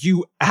Atlanta,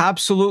 you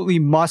absolutely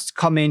must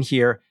come in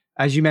here.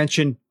 As you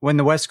mentioned, when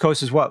the West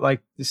Coast is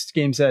this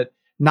game's at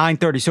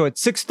 9:30. So at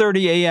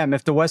 6:30 a.m.,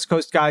 if the West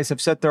Coast guys have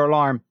set their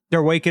alarm,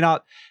 they're waking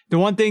up. The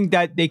one thing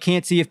that they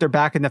can't see if they're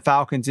back in the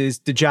Falcons is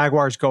the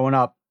Jaguars going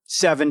up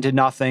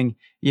 7-0,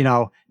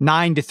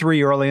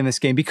 9-3 early in this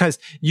game, because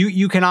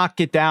you cannot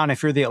get down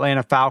if you're the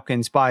Atlanta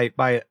Falcons by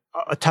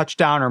a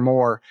touchdown or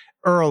more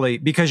early,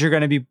 because you're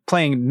going to be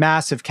playing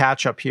massive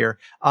catch up here.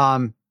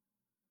 I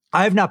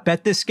have not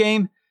bet this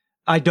game.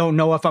 I don't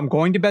know if I'm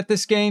going to bet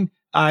this game.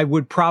 I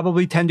would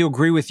probably tend to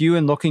agree with you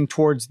in looking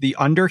towards the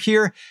under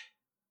here.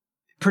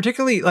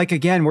 Particularly,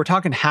 again, we're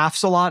talking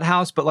halves a lot,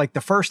 House, but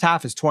the first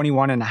half is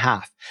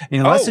 21.5.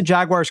 Unless the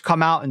Jaguars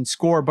come out and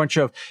score a bunch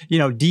of,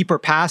 deeper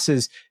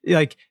passes,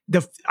 I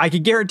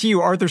can guarantee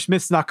you Arthur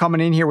Smith's not coming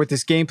in here with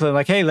this game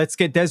plan hey, let's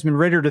get Desmond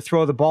Ridder to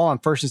throw the ball on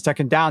first and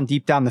second down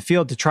deep down the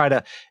field to try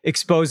to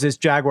expose this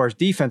Jaguars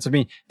defense. I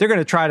mean, they're going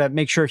to try to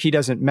make sure he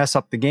doesn't mess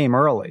up the game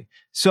early.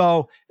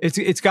 So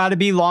it's got to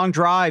be long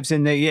drives,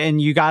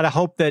 and you got to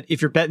hope that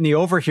if you're betting the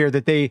over here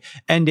that they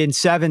end in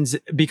sevens,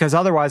 because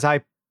otherwise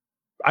I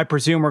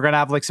presume we're going to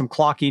have some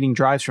clock eating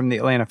drives from the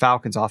Atlanta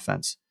Falcons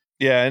offense.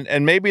 Yeah.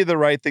 And maybe the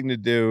right thing to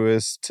do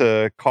is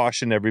to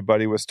caution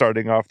everybody with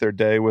starting off their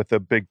day with a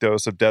big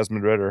dose of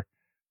Desmond Ridder.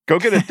 Go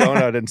get a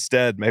donut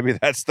instead. Maybe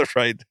that's the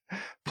right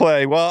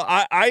play. Well,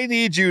 I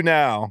need you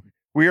now.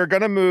 We are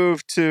going to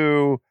move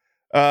to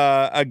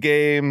a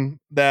game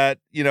that,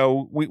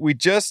 we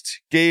just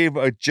gave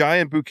a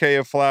giant bouquet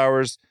of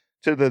flowers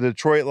to the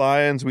Detroit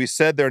Lions. We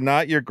said they're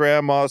not your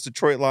grandma's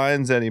Detroit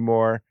Lions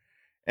anymore.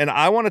 And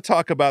I want to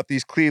talk about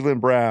these Cleveland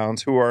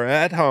Browns, who are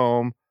at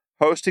home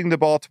hosting the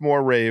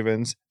Baltimore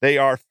Ravens. They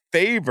are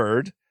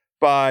favored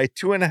by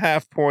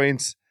 2.5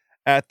 points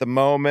at the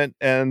moment.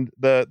 And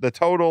the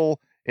total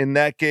in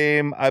that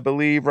game, I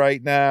believe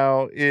right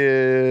now,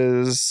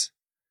 is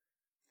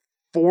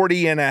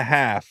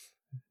 40.5.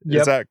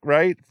 Yep. Is that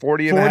right?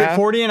 40.5?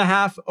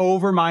 40.5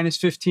 over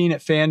 -15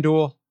 at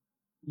FanDuel.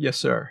 Yes,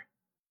 sir.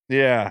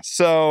 Yeah.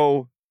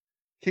 So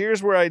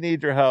here's where I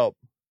need your help.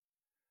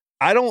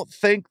 I don't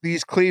think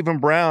these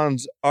Cleveland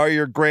Browns are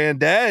your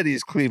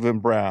granddaddy's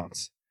Cleveland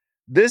Browns.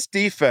 This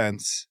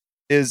defense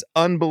is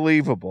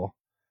unbelievable.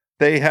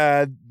 They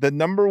had the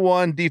number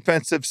one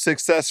defensive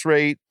success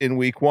rate in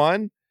week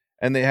 1,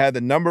 and they had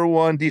the number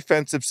one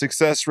defensive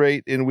success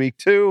rate in week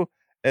 2,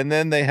 and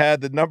then they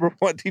had the number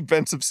one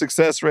defensive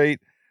success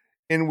rate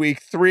in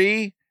week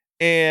 3.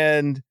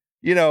 And,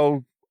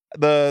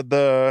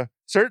 the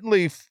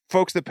certainly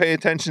folks that pay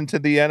attention to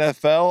the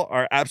NFL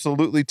are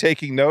absolutely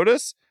taking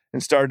notice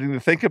and starting to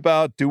think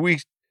about, do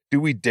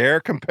we dare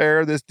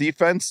compare this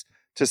defense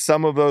to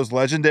some of those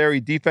legendary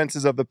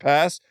defenses of the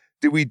past?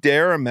 Do we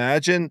dare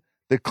imagine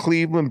the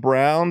Cleveland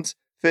Browns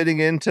fitting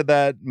into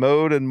that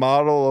mode and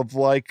model of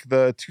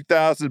the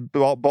 2000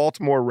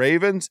 Baltimore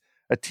Ravens,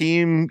 a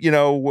team,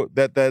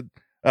 that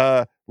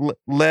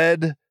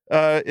led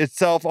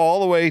itself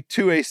all the way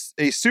to a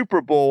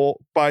Super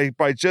Bowl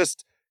by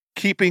just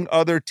keeping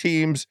other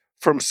teams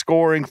from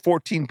scoring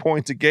 14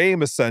 points a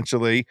game,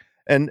 essentially,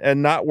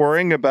 and not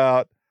worrying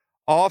about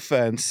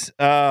offense.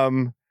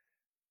 The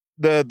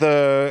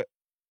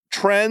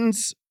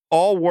trends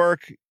all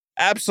work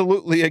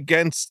absolutely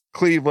against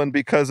Cleveland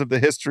because of the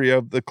history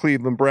of the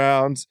Cleveland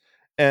Browns.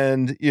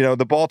 And,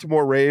 the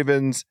Baltimore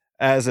Ravens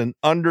as an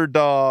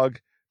underdog,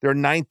 they're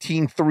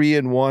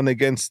 19-3-1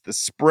 against the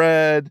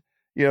spread.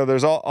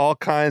 There's all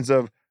kinds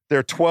of,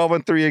 they're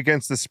 12-3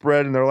 against the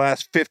spread in their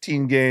last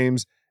 15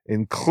 games.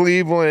 In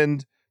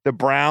Cleveland, the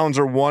Browns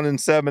are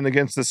 1-7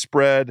 against the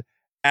spread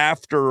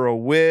after a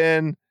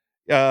win.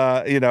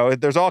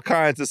 There's all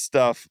kinds of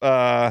stuff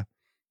that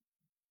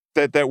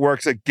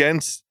works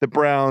against the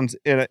Browns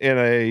in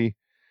a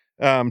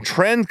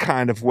trend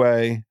kind of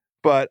way,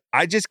 but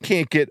I just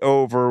can't get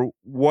over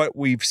what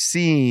we've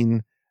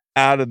seen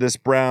out of this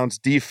Browns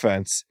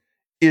defense.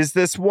 Is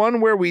this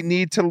one where we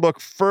need to look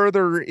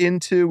further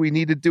into? We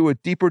need to do a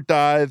deeper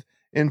dive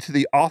into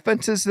the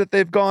offenses that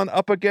they've gone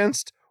up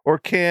against, or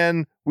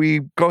can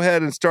we go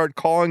ahead and start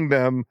calling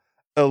them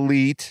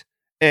elite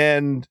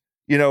and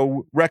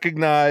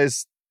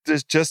recognize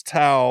just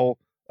how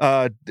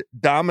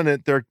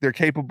dominant they're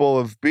capable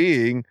of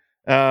being,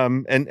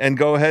 and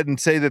go ahead and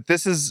say that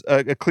this is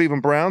a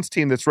Cleveland Browns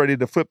team that's ready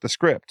to flip the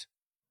script?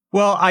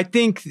 Well, I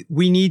think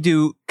we need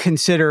to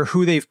consider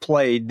who they've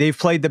played. They've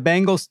played the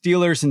Bengals,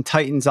 Steelers, and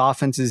Titans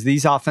offenses.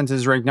 These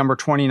offenses ranked number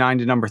 29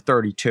 to number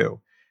 32.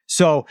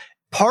 So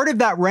part of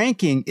that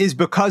ranking is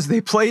because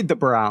they played the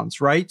Browns,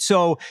 right?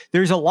 So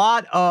there's a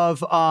lot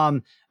of,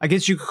 I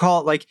guess you could call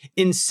it like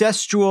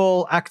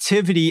incestual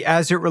activity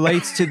as it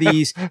relates to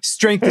these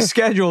strength of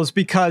schedules,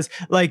 because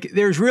like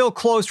there's real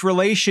close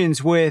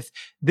relations with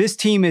this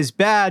team is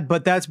bad,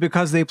 but that's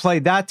because they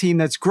played that team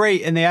that's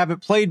great and they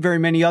haven't played very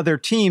many other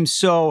teams.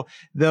 So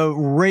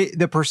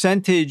the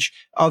percentage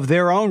of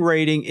their own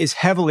rating is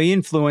heavily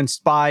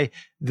influenced by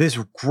this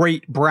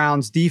great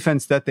Browns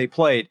defense that they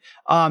played.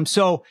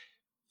 So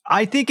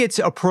I think it's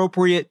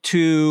appropriate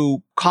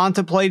to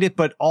contemplate it,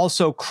 but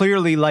also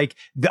clearly like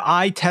the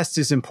eye test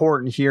is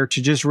important here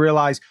to just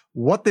realize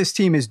what this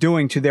team is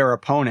doing to their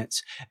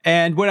opponents.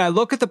 And when I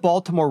look at the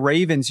Baltimore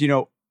Ravens,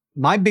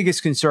 my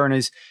biggest concern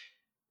is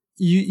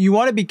you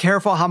want to be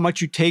careful how much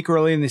you take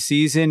early in the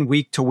season,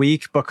 week to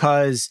week,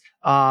 because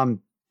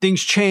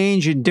things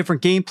change in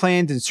different game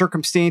plans and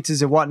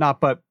circumstances and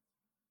whatnot. But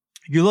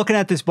you're looking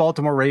at this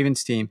Baltimore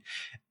Ravens team.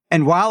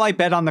 And while I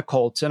bet on the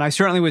Colts, and I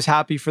certainly was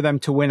happy for them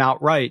to win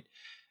outright,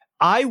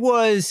 I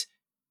was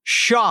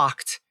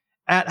shocked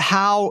at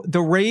how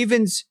the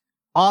Ravens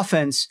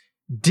offense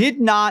did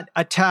not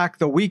attack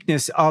the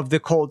weakness of the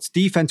Colts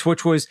defense,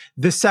 which was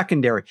the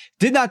secondary.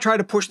 Did not try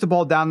to push the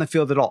ball down the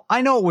field at all.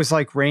 I know it was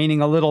like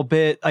raining a little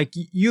bit. Like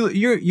you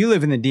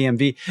live in the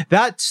DMV.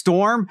 That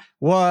storm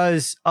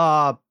was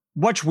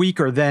much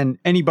weaker than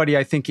anybody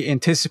I think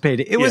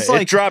anticipated. It was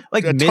like it dropped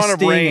like a ton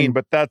of rain,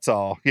 but that's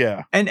all.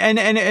 Yeah.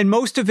 And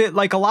most of it,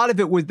 like a lot of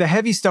it was the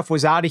heavy stuff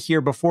was out of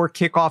here before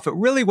kickoff. It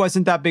really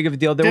wasn't that big of a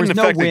deal. There was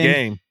no wind. The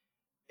game.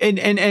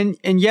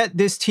 And yet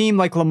this team,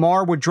 like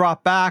Lamar would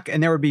drop back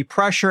and there would be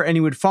pressure and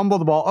he would fumble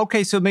the ball.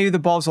 Okay, so maybe the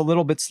ball's a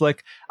little bit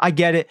slick. I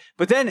get it.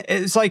 But then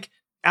it's like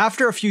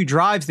after a few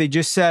drives, they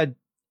just said,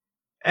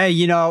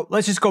 hey,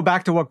 let's just go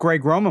back to what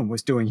Greg Roman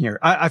was doing here.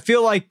 I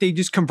feel like they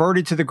just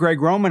converted to the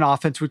Greg Roman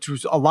offense, which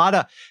was a lot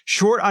of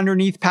short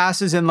underneath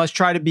passes and let's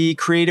try to be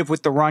creative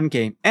with the run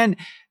game. And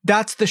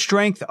that's the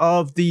strength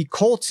of the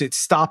Colts. It's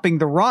stopping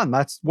the run.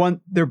 That's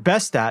one they're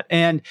best at.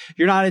 And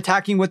you're not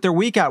attacking what they're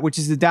weak at, which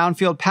is the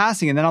downfield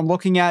passing. And then I'm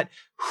looking at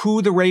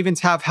who the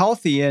Ravens have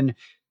healthy and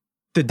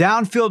the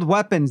downfield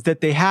weapons that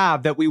they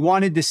have that we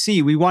wanted to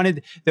see. We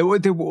wanted that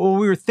what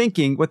we were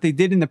thinking, what they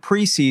did in the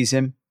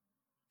preseason.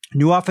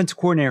 New offensive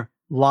coordinator,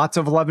 lots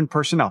of 11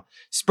 personnel.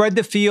 Spread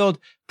the field,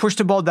 push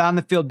the ball down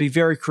the field, be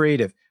very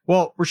creative.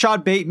 Well,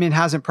 Rashad Bateman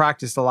hasn't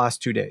practiced the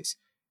last 2 days.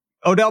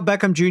 Odell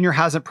Beckham Jr.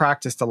 hasn't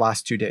practiced the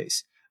last 2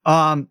 days.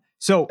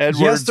 So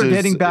yes, they're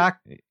getting back.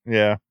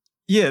 Yeah.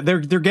 Yeah, they're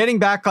getting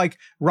back like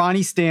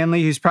Ronnie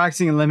Stanley, who's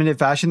practicing in limited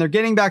fashion. They're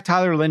getting back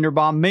Tyler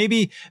Linderbaum.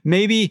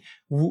 Maybe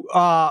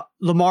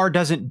Lamar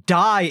doesn't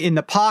die in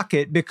the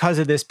pocket because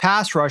of this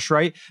pass rush,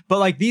 right? But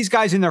like these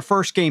guys in their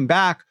first game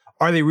back,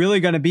 are they really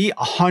going to be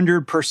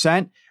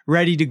 100%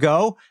 ready to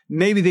go?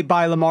 Maybe they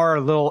buy Lamar a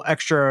little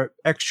extra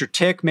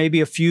tick, maybe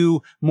a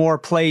few more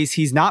plays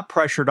he's not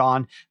pressured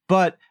on,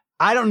 but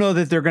I don't know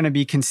that they're going to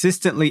be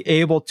consistently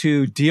able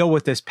to deal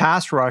with this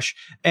pass rush.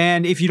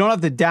 And if you don't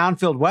have the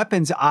downfield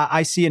weapons,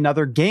 I see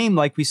another game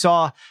like we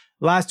saw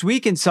last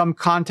week in some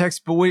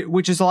context, but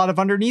which is a lot of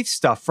underneath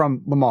stuff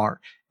from Lamar.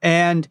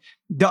 And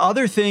the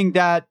other thing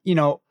that,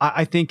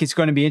 I think is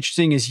going to be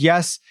interesting is,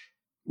 yes,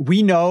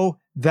 we know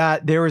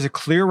that there is a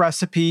clear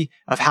recipe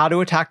of how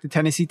to attack the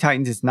Tennessee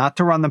Titans. It's not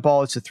to run the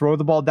ball. It's to throw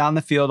the ball down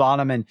the field on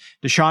them. And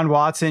Deshaun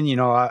Watson,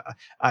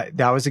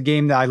 that was a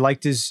game that I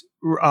liked his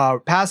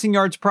passing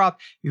yards prop.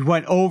 He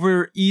went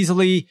over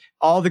easily.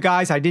 All the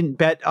guys I didn't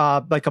bet,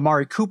 like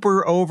Amari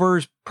Cooper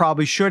overs,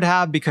 probably should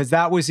have because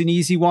that was an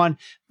easy one.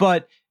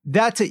 But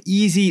that's an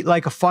easy,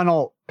 like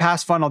a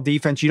pass funnel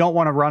defense. You don't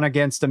want to run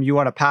against them. You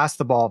want to pass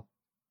the ball.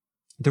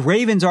 The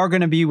Ravens are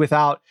going to be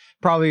without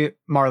probably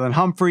Marlon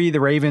Humphrey. The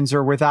Ravens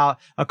are without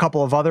a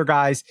couple of other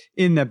guys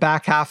in the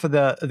back half of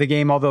the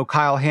game, although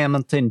Kyle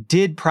Hamilton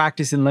did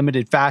practice in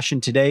limited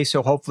fashion today.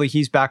 So hopefully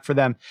he's back for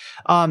them.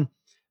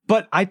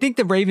 But I think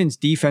the Ravens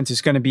defense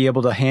is going to be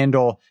able to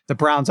handle the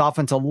Browns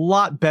offense a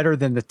lot better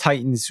than the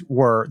Titans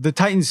were. The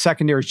Titans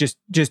secondary is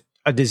just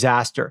a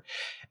disaster.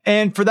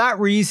 And for that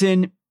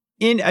reason,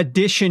 in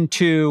addition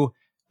to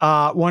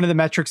one of the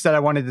metrics that I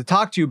wanted to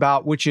talk to you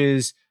about, which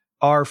is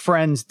our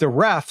friends, the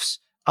refs,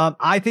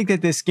 I think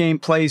that this game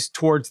plays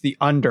towards the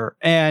under.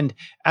 And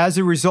as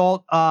a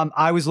result,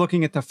 I was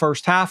looking at the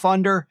first half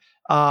under.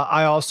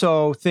 I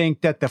also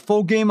think that the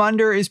full game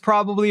under is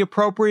probably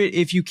appropriate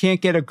if you can't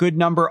get a good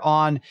number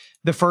on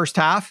the first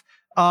half.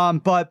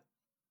 But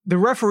the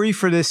referee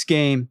for this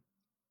game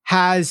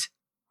has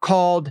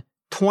called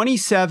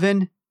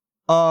 27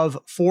 of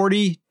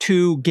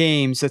 42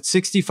 games, that's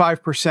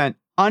 65%,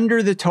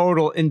 under the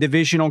total in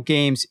divisional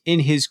games in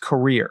his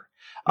career.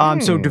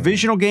 So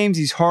divisional games,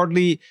 these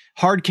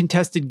hard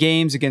contested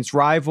games against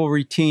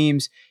rivalry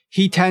teams,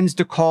 he tends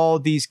to call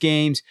these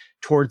games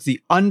towards the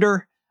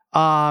under.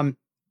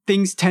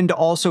 things tend to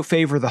also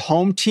favor the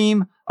home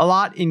team a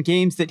lot in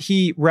games that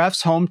he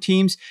refs. Home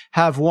teams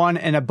have won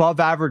an above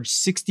average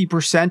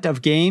 60%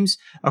 of games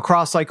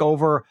across like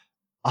over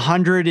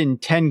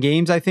 110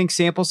 games, I think,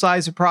 sample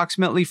size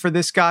approximately for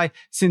this guy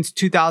since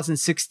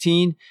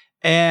 2016.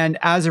 And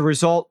as a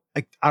result,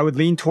 I would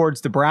lean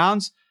towards the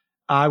Browns.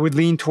 I would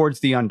lean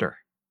towards the under.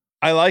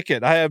 I like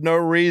it. I have no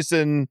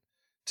reason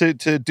to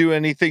do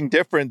anything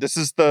different. This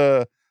is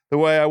the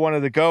way I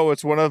wanted to go.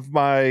 It's one of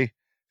my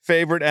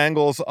favorite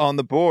angles on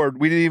the board.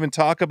 We didn't even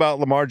talk about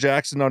Lamar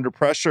Jackson under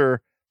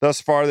pressure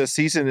thus far this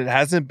season. It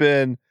hasn't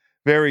been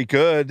very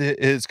good.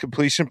 His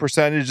completion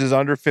percentage is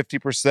under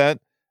 50%,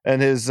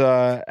 and his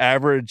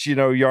average,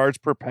 yards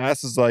per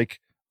pass is like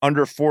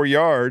under 4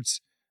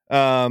 yards.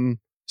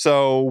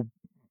 So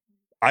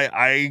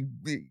I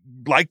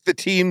like the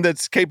team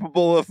that's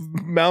capable of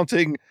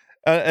mounting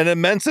an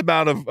immense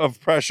amount of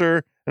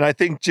pressure. And I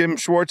think Jim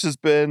Schwartz has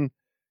been,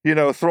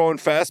 throwing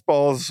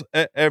fastballs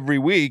every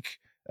week.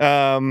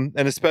 And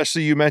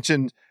especially you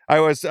mentioned,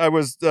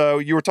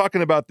 you were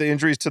talking about the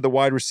injuries to the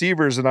wide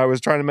receivers, and I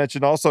was trying to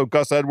mention also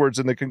Gus Edwards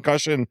and the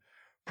concussion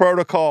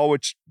protocol,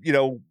 which,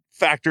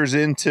 factors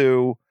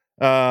into,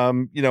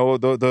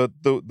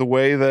 the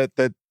way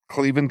that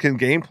Cleveland can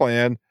game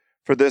plan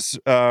for this,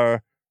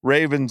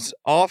 Ravens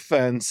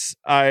offense.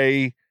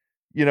 I,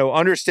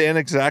 understand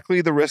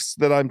exactly the risks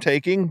that I'm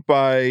taking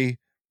by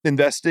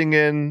investing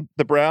in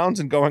the Browns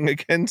and going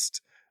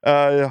against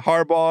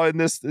Harbaugh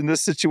in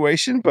this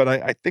situation, but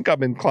I think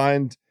I'm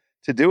inclined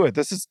to do it.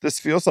 This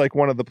feels like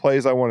one of the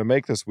plays I want to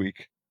make this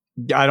week.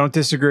 I don't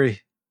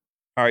disagree.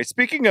 All right.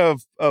 Speaking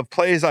of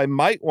plays I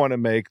might want to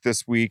make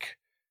this week,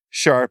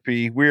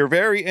 Sharpie, we are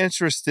very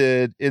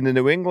interested in the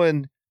New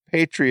England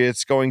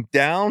Patriots going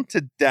down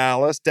to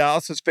Dallas.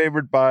 Dallas is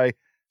favored by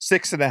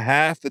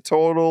 6.5. The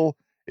total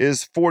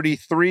is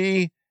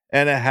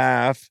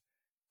 43.5.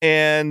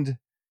 And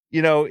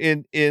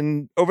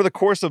in over the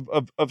course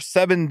of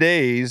 7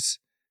 days,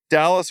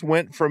 Dallas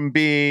went from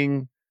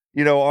being,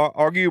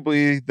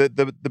 arguably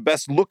the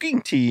best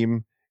looking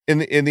team in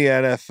the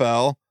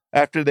NFL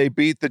after they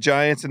beat the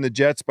Giants and the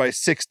Jets by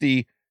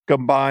 60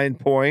 combined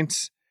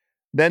points.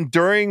 Then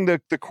during the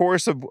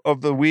course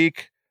of the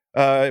week,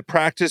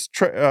 practice,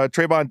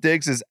 Trayvon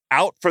Diggs is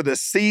out for the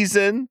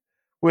season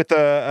with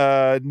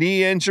a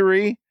knee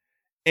injury,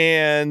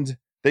 and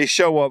they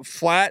show up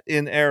flat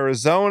in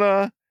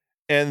Arizona.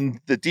 And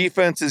the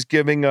defense is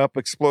giving up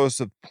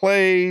explosive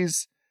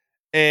plays,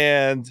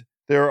 and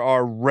there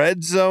are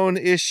red zone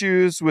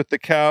issues with the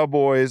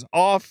Cowboys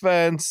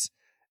offense,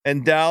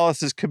 and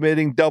Dallas is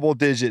committing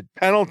double-digit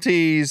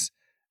penalties,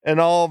 and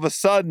all of a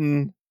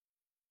sudden,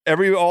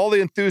 all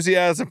the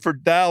enthusiasm for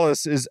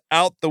Dallas is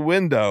out the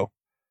window.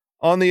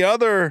 On the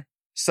other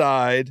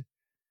side,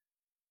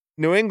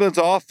 New England's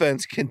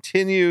offense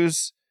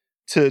continues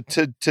to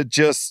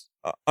just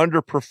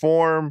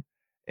underperform,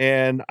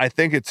 and I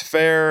think it's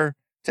fair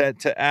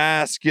to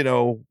ask,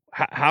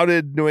 how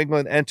did New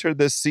England enter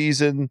this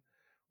season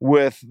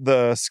with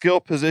the skill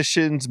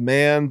positions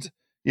manned,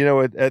 in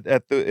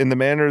the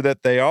manner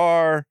that they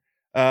are,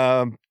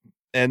 and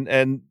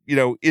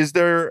is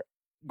there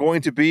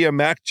going to be a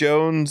Mac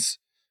Jones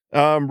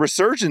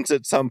resurgence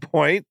at some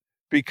point?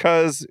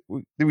 Because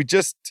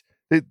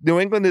New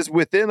England is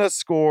within a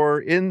score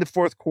in the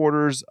fourth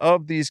quarters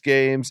of these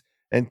games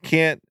and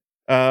can't,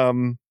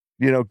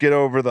 get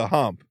over the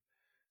hump.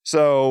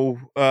 So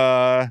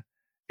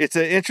it's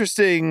an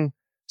interesting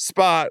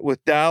spot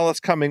with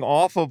Dallas coming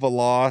off of a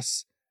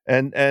loss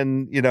and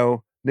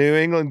New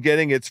England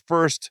getting its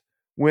first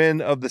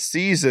win of the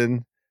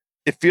season.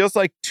 It feels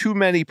like too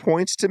many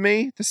points to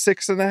me, the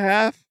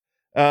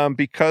 6.5,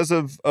 because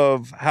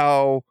of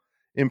how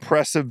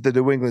impressive the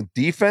New England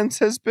defense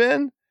has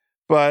been.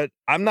 But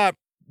I'm not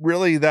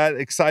really that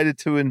excited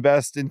to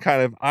invest in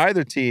kind of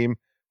either team.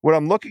 What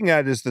I'm looking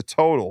at is the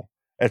total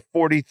at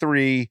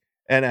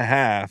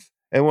 43.5.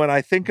 And when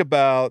I think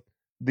about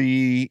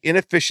the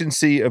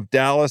inefficiency of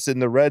Dallas in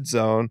the red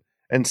zone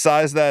and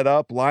size that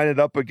up, line it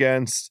up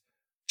against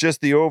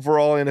just the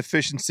overall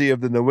inefficiency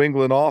of the New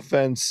England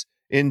offense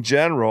in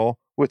general,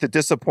 with the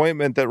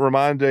disappointment that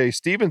Ramondre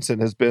Stevenson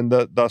has been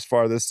thus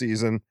far this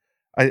season,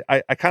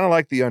 I kind of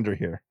like the under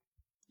here.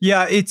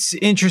 Yeah, it's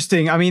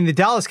interesting. I mean, the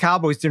Dallas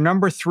Cowboys, they're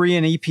number 3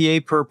 in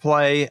EPA per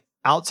play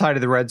outside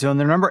of the red zone.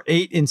 They're number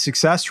 8 in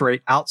success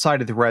rate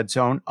outside of the red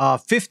zone.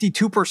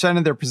 52%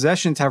 of their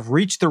possessions have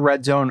reached the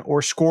red zone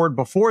or scored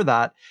before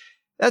that.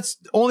 That's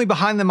only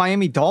behind the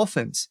Miami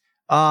Dolphins.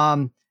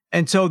 And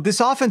so this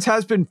offense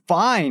has been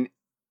fine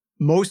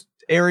most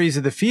areas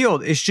of the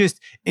field. It's just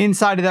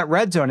inside of that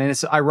red zone. And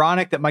it's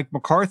ironic that Mike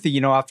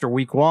McCarthy, after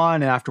week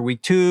 1 and after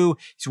week 2,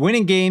 he's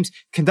winning games,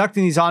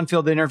 conducting these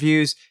on-field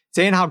interviews,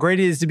 saying how great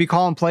it is to be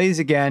calling plays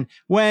again,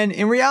 when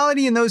in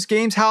reality in those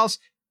games, House,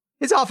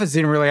 his offense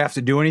didn't really have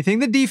to do anything.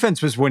 The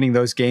defense was winning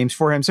those games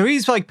for him. So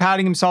he's like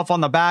patting himself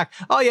on the back.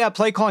 Oh yeah,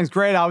 play calling's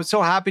great. I was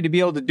so happy to be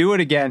able to do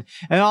it again.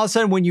 And all of a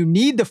sudden, when you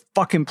need the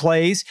fucking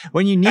plays,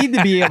 when you need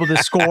to be able to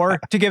score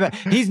to give it,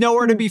 he's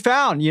nowhere to be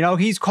found.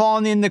 He's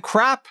calling in the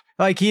crap.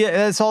 Like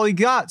that's all he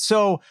got.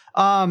 So,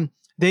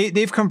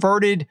 they've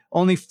converted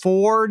only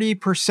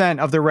 40%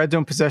 of their red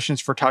zone possessions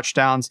for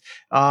touchdowns.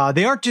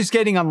 They aren't just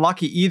getting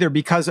unlucky either,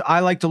 because I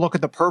like to look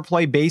at the per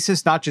play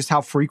basis, not just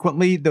how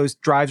frequently those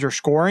drives are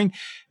scoring.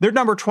 They're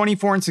number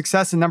 24 in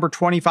success and number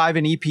 25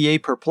 in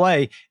EPA per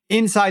play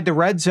inside the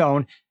red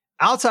zone.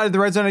 Outside of the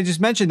red zone, I just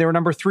mentioned, they were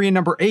number 3 and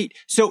number 8.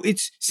 So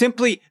it's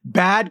simply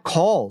bad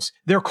calls.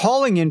 They're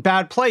calling in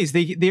bad plays.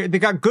 They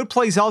got good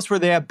plays elsewhere.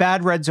 They have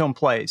bad red zone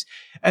plays.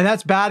 And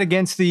that's bad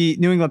against the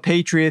New England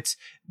Patriots.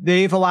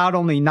 They've allowed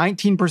only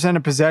 19%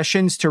 of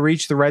possessions to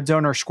reach the red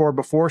zone or score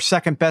before,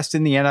 second best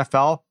in the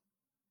NFL.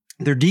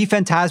 Their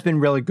defense has been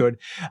really good.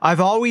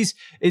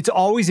 It's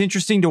always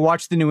interesting to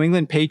watch the New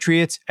England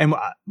Patriots. And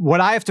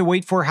what I have to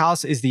wait for,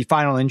 House, is the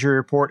final injury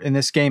report in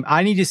this game.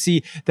 I need to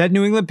see that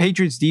New England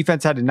Patriots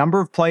defense had a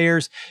number of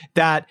players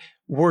that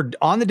were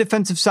on the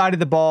defensive side of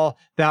the ball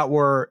that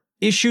were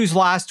issues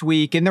last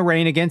week in the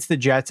rain against the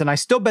Jets. And I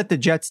still bet the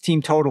Jets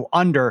team total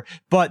under,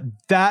 but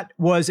that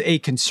was a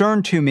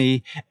concern to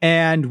me.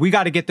 And we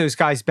got to get those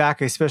guys back,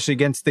 especially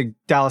against the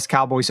Dallas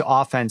Cowboys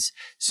offense.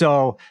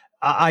 So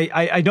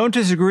I don't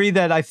disagree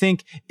that I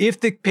think if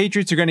the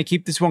Patriots are going to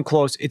keep this one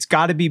close, it's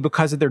got to be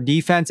because of their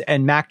defense,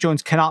 and Mac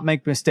Jones cannot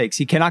make mistakes.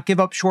 He cannot give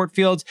up short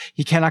fields.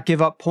 He cannot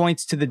give up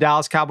points to the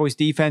Dallas Cowboys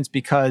defense,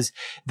 because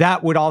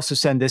that would also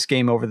send this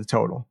game over the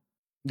total.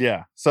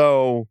 Yeah.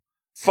 So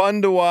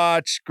fun to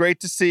watch.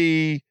 Great to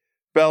see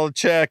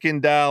Belichick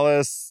in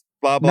Dallas.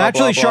 Blah, blah,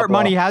 Naturally, blah, sharp blah,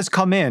 money has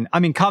come in. I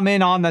mean, come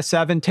in on the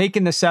 7,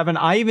 taking the 7.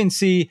 I even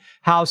see,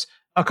 House,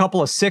 a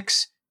couple of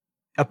 6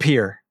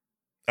 appear.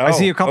 I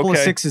see a couple of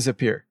 6s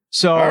appear.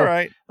 So, all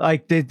right.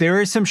 Like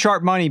there is some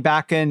sharp money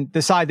back in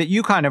the side that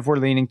you kind of were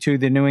leaning to,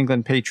 the New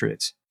England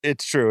Patriots.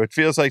 It's true. It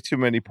feels like too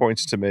many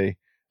points to me.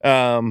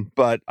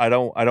 But I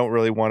don't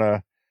really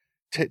want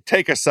to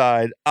take a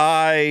side.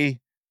 I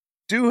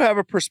do have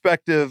a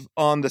perspective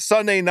on the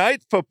Sunday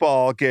night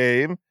football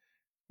game,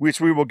 which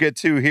we will get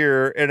to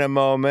here in a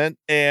moment.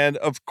 And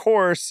of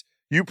course,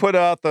 you put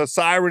out the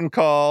siren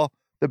call,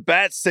 the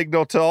bat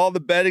signal to all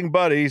the betting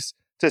buddies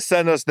to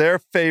send us their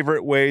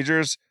favorite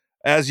wagers.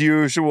 As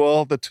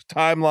usual, the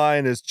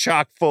timeline is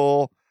chock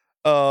full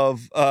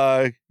of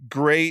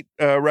great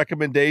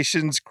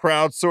recommendations,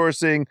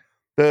 crowdsourcing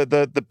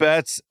the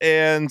bets.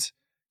 And,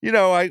 you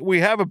know, we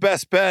have a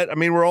best bet. I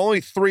mean, we're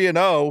only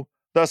 3-0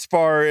 thus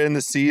far in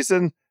the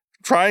season.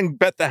 Try and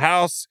bet the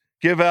house,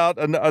 give out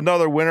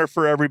another winner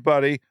for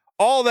everybody.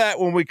 All that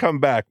when we come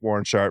back,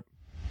 Warren Sharp.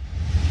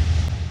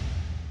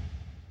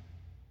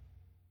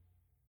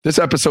 This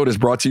episode is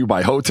brought to you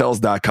by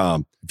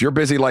Hotels.com. If you're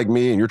busy like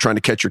me and you're trying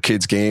to catch your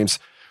kids' games,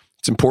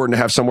 it's important to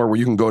have somewhere where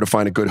you can go to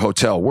find a good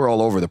hotel. We're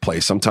all over the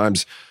place.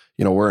 Sometimes,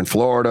 you know, we're in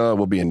Florida,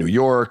 we'll be in New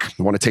York.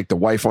 You want to take the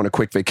wife on a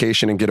quick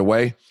vacation and get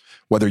away.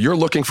 Whether you're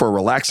looking for a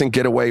relaxing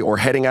getaway or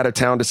heading out of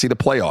town to see the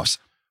playoffs,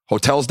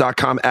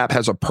 Hotels.com app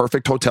has a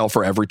perfect hotel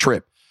for every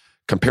trip.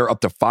 Compare up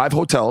to 5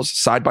 hotels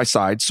side by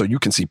side so you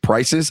can see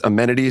prices,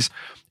 amenities,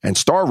 and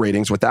star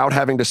ratings without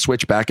having to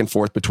switch back and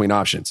forth between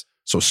options.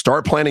 So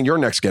start planning your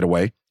next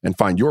getaway and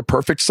find your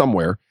perfect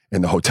somewhere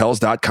in the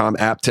Hotels.com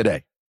app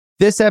today.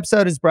 This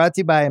episode is brought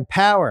to you by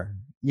Empower.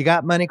 You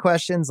got money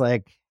questions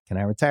like, can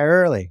I retire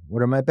early?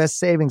 What are my best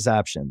savings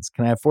options?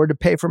 Can I afford to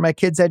pay for my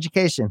kids'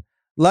 education?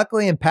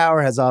 Luckily,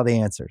 Empower has all the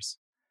answers.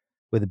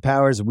 With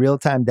Empower's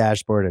real-time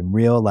dashboard and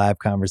real live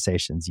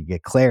conversations, you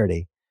get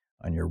clarity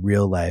on your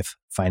real life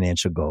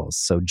financial goals.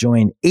 So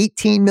join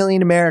 18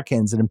 million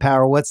Americans and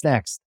Empower what's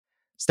next.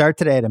 Start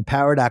today at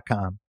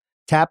empower.com.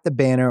 Tap the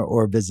banner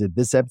or visit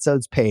this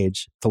episode's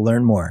page to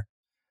learn more.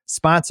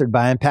 Sponsored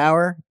by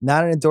Empower,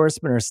 not an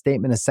endorsement or a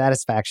statement of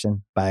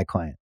satisfaction by a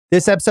client.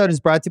 This episode is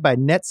brought to you by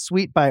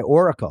NetSuite by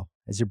Oracle.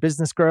 As your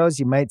business grows,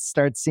 you might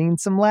start seeing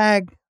some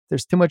lag.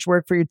 There's too much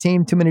work for your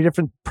team, too many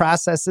different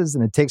processes,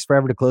 and it takes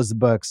forever to close the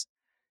books.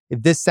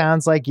 If this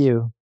sounds like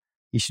you,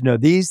 you should know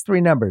these 3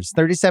 numbers: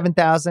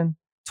 37,000,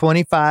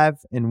 25,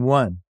 and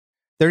 1.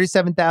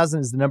 37,000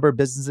 is the number of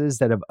businesses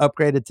that have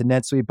upgraded to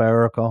NetSuite by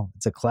Oracle.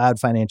 It's a cloud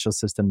financial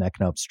system that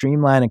can help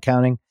streamline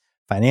accounting,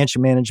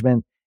 financial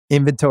management,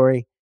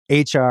 inventory,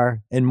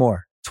 HR, and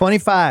more.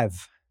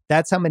 25,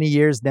 that's how many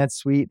years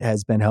NetSuite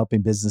has been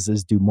helping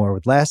businesses do more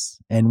with less.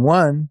 And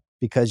 1,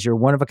 because your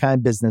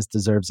one-of-a-kind business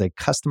deserves a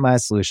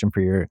customized solution for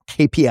your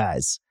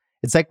KPIs.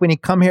 It's like when you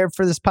come here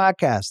for this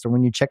podcast or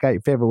when you check out your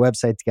favorite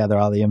website to gather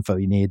all the info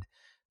you need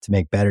to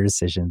make better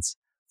decisions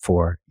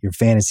for your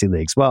fantasy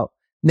leagues. Well,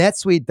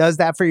 NetSuite does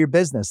that for your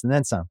business and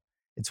then some.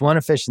 It's one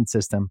efficient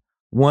system,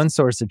 one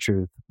source of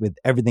truth with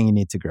everything you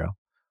need to grow.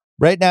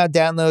 Right now,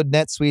 download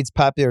NetSuite's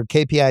popular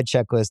KPI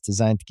checklist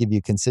designed to give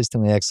you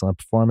consistently excellent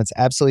performance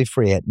absolutely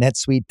free at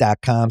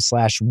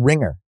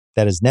netsuite.com/ringer.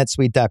 That is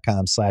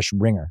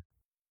netsuite.com/ringer.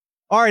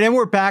 All right, and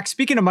we're back.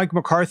 Speaking of Mike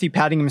McCarthy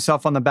patting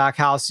himself on the back,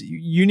 House,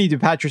 you need to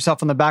pat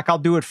yourself on the back. I'll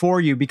do it for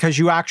you because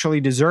you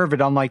actually deserve it,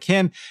 unlike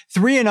him.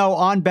 3-0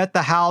 on Bet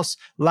the House.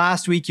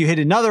 Last week, you hit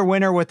another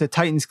winner with the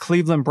Titans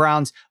Cleveland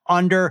Browns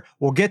under.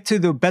 We'll get to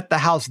the Bet the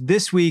House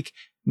this week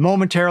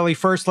momentarily.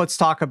 First, let's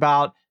talk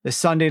about the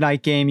Sunday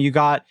night game. You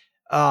got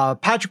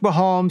Patrick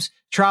Mahomes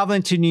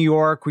traveling to New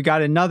York. We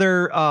got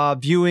another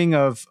viewing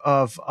of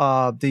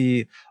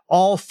the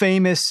all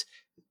famous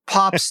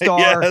pop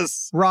star,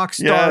 rock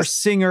star,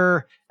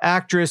 singer,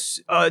 actress,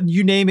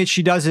 you name it,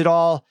 she does it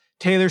all.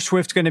 Taylor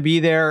Swift's going to be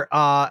there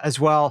as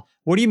well.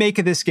 What do you make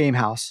of this game,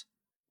 House?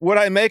 What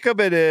I make of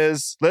it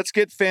is, let's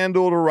get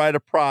FanDuel to write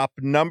a prop.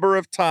 Number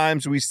of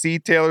times we see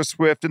Taylor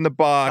Swift in the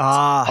box.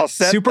 I'll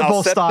set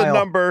style. the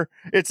number.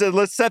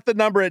 Let's set the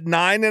number at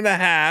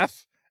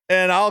 9.5,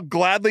 and I'll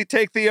gladly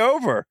take the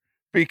over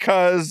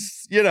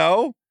because,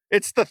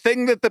 it's the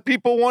thing that the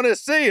people want to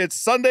see. It's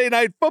Sunday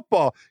Night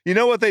Football. You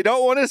know what they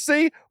don't want to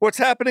see? What's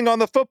happening on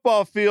the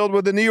football field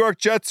when the New York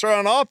Jets are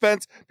on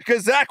offense,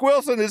 because Zach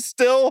Wilson is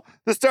still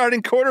the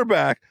starting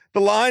quarterback.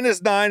 The line is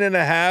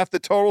 9.5. The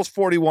total's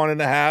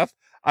 41.5.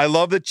 I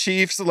love the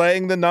Chiefs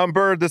laying the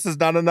number. This is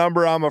not a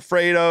number I'm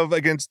afraid of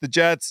against the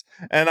Jets.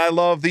 And I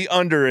love the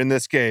under in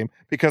this game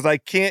because I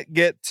can't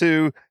get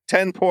to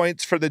 10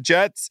 points for the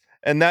Jets.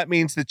 And that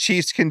means the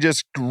Chiefs can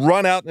just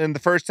run out in the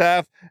first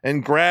half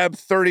and grab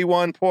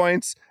 31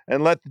 points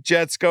and let the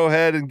Jets go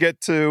ahead and get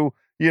to,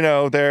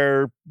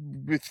 their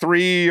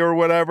 3 or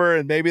whatever.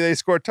 And maybe they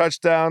score a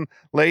touchdown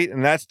late,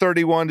 and that's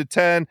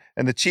 31-10.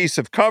 And the Chiefs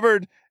have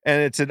covered,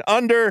 and it's an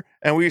under.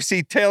 And we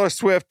see Taylor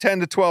Swift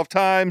 10 to 12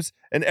 times,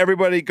 and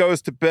everybody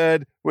goes to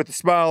bed with a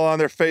smile on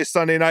their face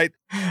Sunday night.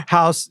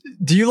 House,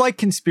 do you like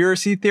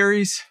conspiracy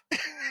theories?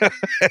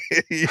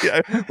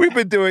 Yeah, we've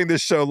been doing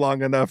this show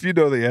long enough. You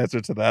know the answer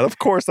to that. Of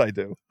course I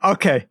do.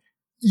 Okay.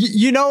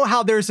 You know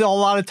how there's a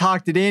lot of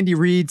talk. Did Andy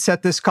Reid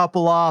set this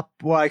couple up?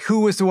 Like,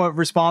 who was the one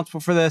responsible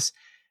for this?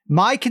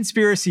 My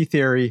conspiracy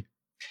theory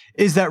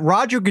is that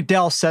Roger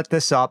Goodell set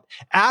this up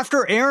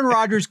after Aaron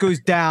Rodgers goes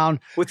down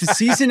with a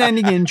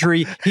season-ending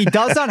injury. He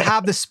does not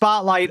have the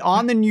spotlight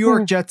on the New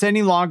York Jets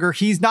any longer.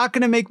 He's not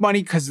going to make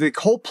money because the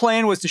whole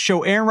plan was to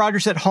show Aaron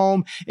Rodgers at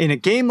home in a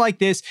game like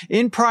this,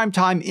 in prime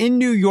time, in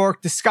New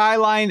York, the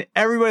skyline,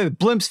 everybody, the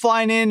blimps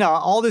flying in,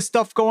 all this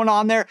stuff going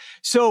on there.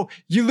 So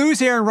you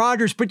lose Aaron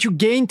Rodgers, but you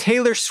gain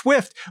Taylor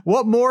Swift.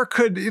 What more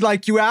could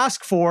you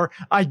ask for?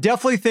 I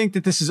definitely think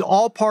that this is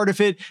all part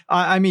of it.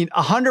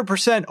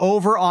 100%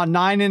 over on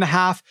 9.5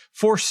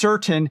 for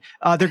certain.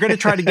 They're going to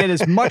try to get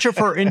as much of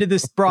her into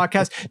this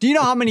broadcast. Do you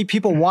know how many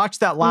people watched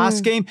that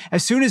last game?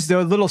 As soon as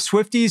the little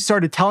Swifties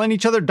started telling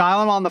each other,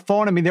 dialing on the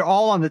phone, they're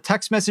all on the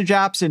text message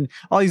apps and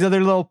all these other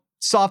little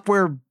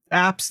software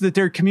apps that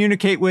they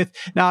communicate with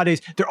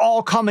nowadays. They're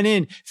all coming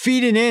in,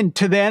 feeding in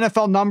to the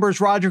NFL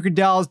numbers. Roger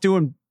Goodell is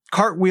doing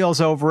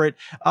cartwheels over it.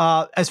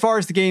 As far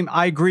as the game,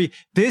 I agree.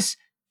 This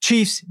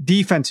Chiefs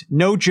defense,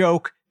 no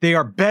joke. They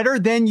are better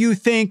than you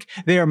think.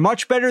 They are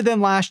much better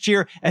than last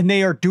year, and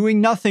they are doing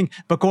nothing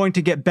but going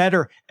to get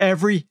better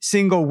every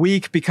single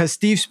week because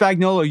Steve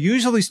Spagnuolo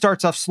usually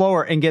starts off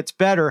slower and gets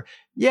better.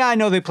 Yeah, I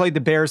know they played the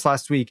Bears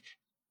last week.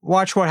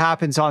 Watch what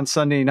happens on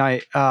Sunday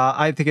night.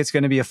 I think it's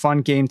going to be a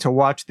fun game to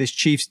watch this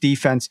Chiefs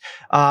defense.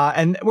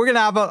 And we're going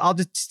to have I'll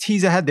just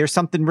tease ahead. There's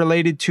something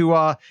related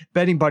to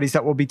betting buddies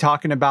that we'll be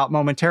talking about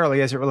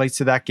momentarily as it relates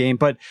to that game.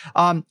 But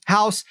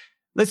House,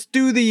 let's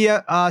do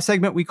the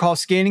segment we call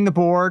Scanning the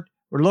Board.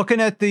 We're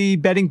looking at the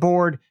betting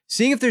board,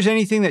 seeing if there's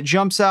anything that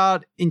jumps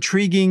out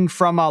intriguing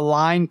from a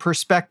line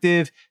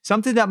perspective,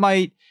 something that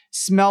might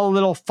smell a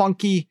little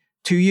funky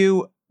to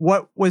you.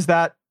 What was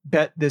that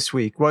bet this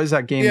week? What is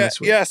that game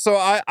this week? Yeah, so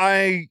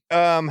I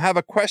have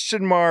a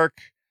question mark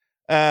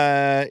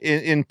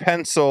in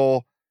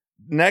pencil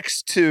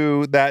next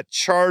to that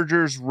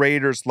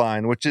Chargers-Raiders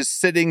line, which is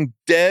sitting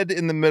dead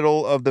in the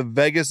middle of the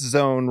Vegas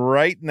zone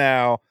right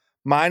now,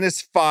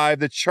 -5.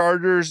 The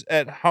Chargers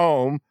at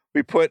home.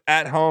 We put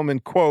at home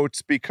in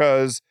quotes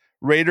because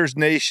Raiders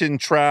Nation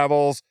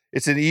travels.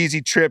 It's an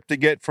easy trip to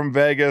get from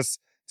Vegas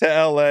to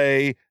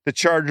LA. The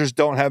Chargers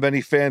don't have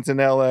any fans in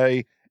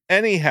LA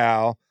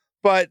anyhow,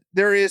 but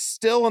there is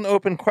still an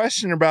open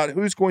question about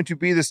who's going to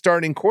be the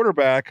starting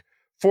quarterback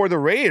for the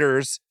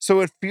Raiders. So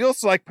it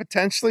feels like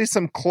potentially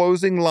some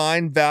closing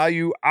line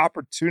value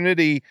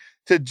opportunity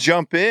to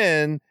jump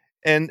in.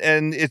 And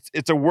it's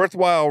a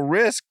worthwhile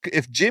risk.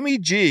 If Jimmy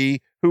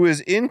G, who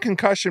is in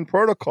concussion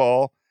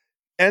protocol,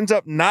 ends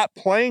up not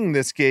playing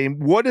this game,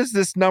 what does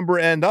this number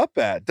end up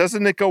at?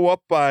 Doesn't it go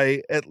up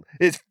by,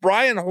 if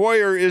Brian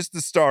Hoyer is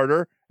the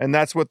starter, and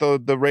that's what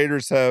the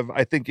Raiders have,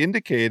 I think,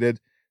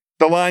 indicated,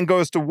 the line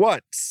goes to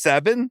what?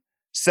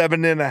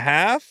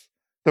 7.5?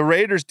 The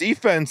Raiders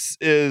defense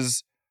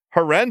is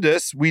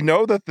horrendous. We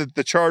know that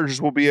the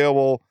Chargers will be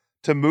able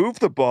to move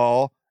the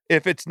ball.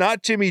 If it's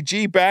not Jimmy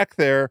G back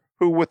there,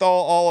 who with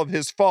all of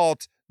his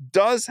faults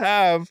does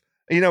have,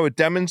 it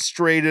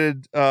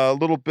demonstrated a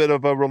little bit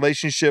of a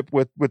relationship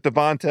with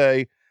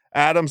Devontae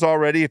Adams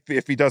already,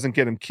 if he doesn't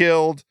get him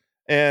killed.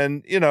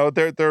 And,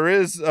 there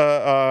is,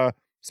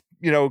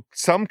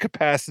 some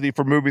capacity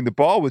for moving the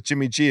ball with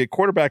Jimmy G at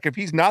quarterback. If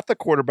he's not the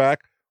quarterback,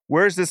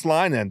 where's this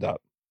line end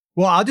up?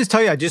 Well, I'll just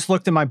tell you, I just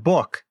looked in my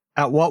book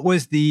at what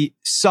was the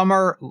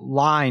summer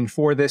line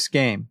for this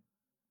game.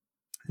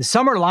 The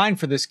summer line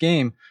for this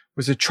game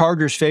was the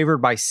Chargers favored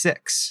by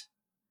 6.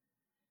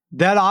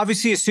 That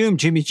obviously assumed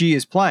Jimmy G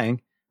is playing,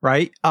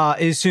 right?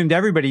 It assumed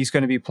everybody's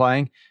going to be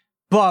playing.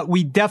 but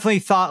we definitely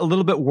thought a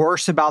little bit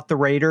worse about the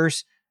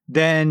Raiders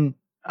than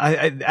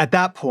at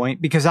that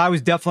point, because I was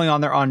definitely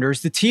on their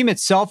unders. The team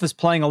itself is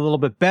playing a little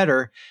bit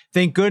better.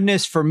 Thank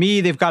goodness for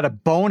me, they've got a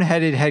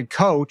boneheaded head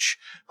coach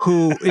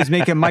who is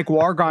making Mike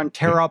Wargon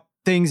tear up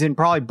things and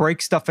probably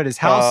break stuff at his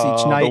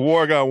house each night. The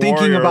Wargon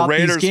thinking Warrior, about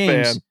Raiders these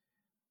games. fan.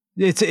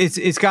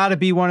 It's got to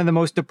be one of the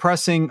most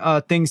depressing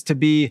things to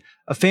be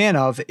a fan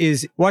of,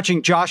 is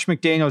watching Josh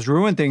McDaniels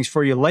ruin things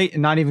for you late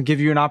and not even give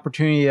you an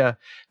opportunity to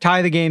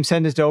tie the game,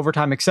 send it to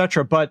overtime,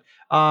 etc. But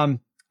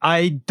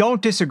I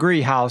don't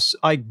disagree, House.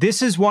 Like,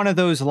 this is one of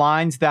those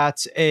lines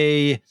that's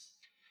a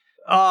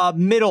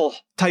middle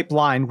type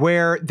line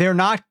where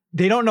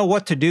they don't know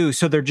what to do,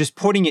 so they're just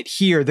putting it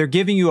here. They're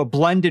giving you a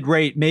blended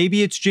rate.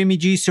 Maybe it's Jimmy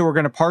G, so we're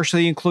going to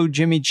partially include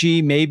Jimmy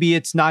G. Maybe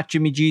it's not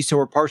Jimmy G, so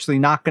we're partially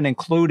not going to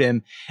include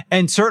him.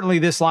 And certainly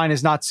this line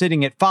is not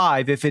sitting at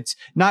 5. If it's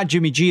not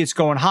Jimmy G, it's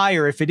going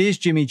higher. If it is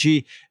Jimmy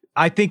G,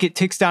 I think it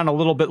ticks down a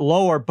little bit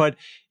lower, but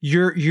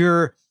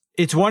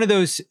it's one of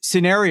those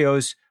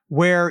scenarios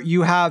where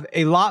you have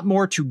a lot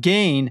more to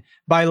gain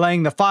by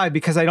laying the 5,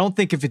 because I don't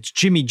think if it's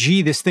Jimmy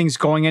G, this thing's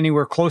going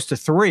anywhere close to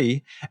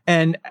 3.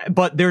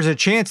 But there's a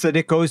chance that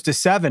it goes to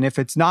 7 if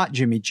it's not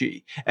Jimmy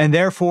G. And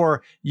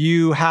therefore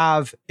you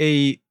have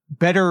a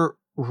better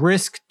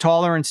risk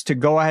tolerance to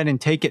go ahead and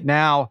take it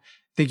now. I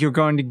think you're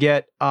going to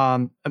get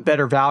a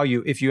better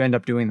value if you end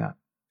up doing that.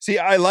 See,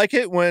 I like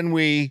it when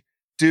we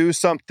do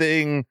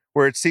something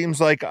where it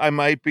seems like I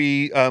might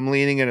be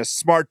leaning in a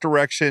smart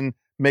direction,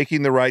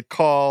 making the right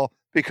call,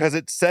 because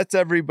it sets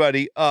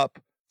everybody up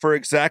for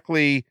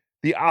exactly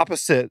the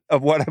opposite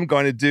of what I'm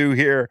going to do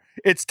here.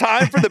 It's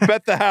time for the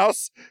Bet the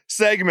House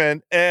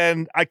segment,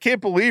 and I can't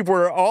believe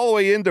we're all the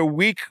way into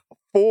week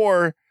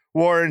 4,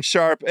 Warren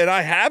Sharp, and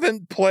I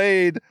haven't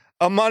played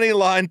a money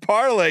line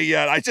parlay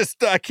yet.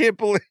 I can't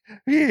believe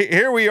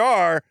here we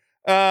are.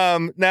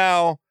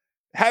 Now,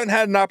 haven't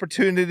had an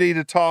opportunity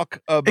to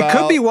talk about. It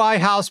could be why,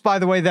 House, by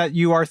the way, that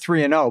you are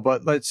 3-0,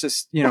 but let's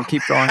just,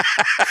 keep going.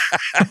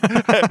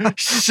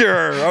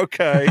 Sure.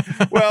 Okay.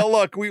 Well,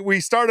 look, we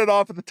started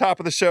off at the top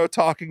of the show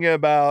talking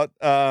about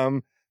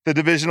the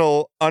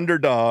divisional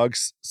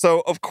underdogs.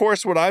 So, of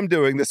course, what I'm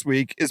doing this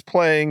week is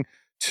playing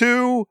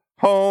 2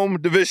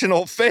 home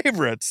divisional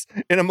favorites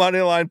in a money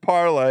line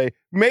parlay.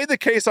 Made the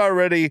case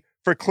already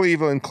for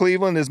Cleveland.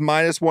 Cleveland is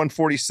minus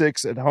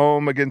 146 at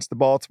home against the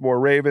Baltimore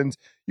Ravens.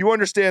 You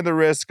understand the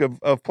risk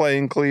of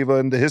playing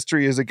Cleveland. The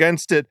history is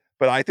against it,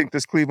 but I think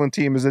this Cleveland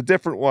team is a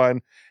different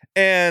one.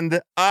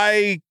 And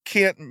I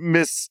can't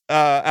miss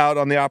out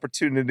on the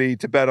opportunity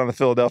to bet on the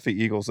Philadelphia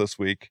Eagles this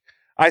week.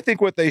 I think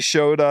what they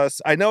showed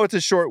us, I know it's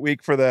a short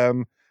week for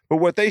them, but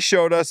what they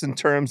showed us in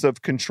terms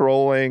of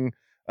controlling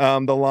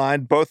the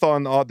line, both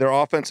on their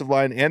offensive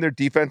line and their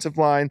defensive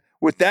line,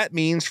 what that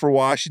means for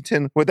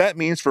Washington, what that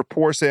means for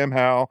poor Sam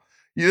Howell.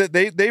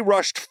 They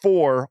rushed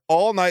 4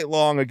 all night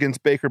long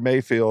against Baker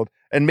Mayfield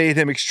and made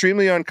him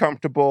extremely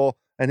uncomfortable.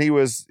 And he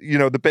was,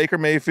 the Baker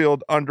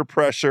Mayfield under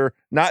pressure.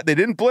 They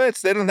didn't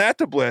blitz. They didn't have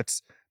to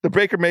blitz. The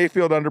Baker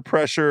Mayfield under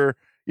pressure,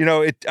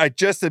 I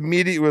just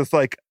immediately was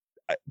like,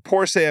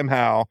 poor Sam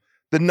Howell.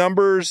 The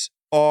numbers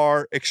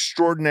are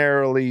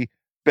extraordinarily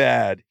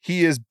bad.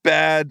 He is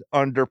bad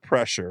under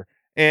pressure.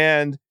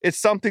 And it's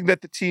something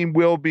that the team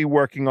will be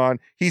working on.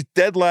 He's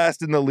dead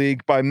last in the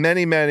league by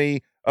many,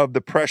 many of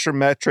the pressure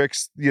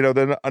metrics,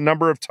 a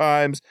number of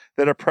times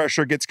that a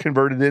pressure gets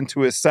converted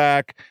into a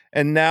sack.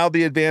 And now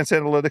the advanced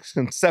analytics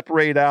can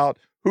separate out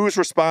who's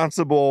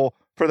responsible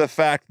for the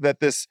fact that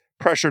this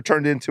pressure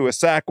turned into a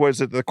sack. Was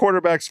it the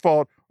quarterback's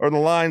fault or the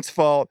line's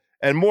fault?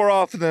 And more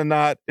often than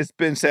not, it's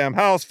been Sam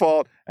Howell's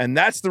fault. And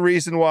that's the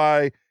reason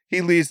why he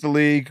leads the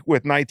league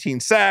with 19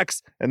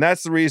 sacks. And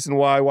that's the reason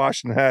why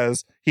Washington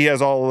has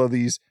all of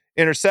these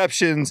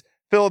interceptions.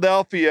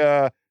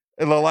 Philadelphia,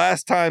 the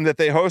last time that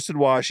they hosted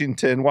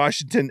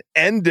Washington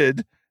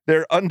ended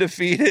their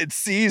undefeated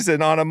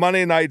season on a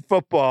Monday Night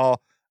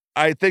Football.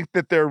 I think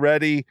that they're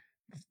ready.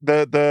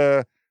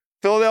 The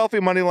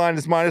Philadelphia money line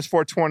is minus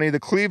 420. The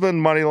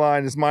Cleveland money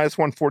line is minus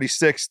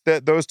 146.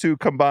 That those two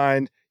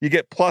combined, you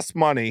get plus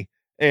money,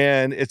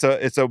 and it's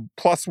a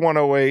plus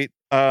 108.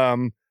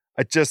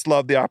 I just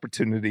love the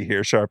opportunity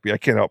here, Sharpie. I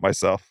can't help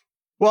myself.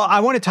 Well, I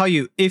want to tell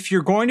you, if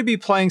you're going to be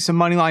playing some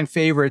moneyline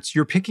favorites,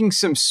 you're picking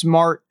some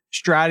smart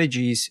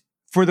strategies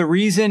for the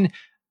reason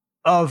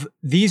of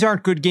these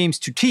aren't good games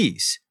to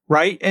tease,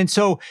 right? And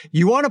so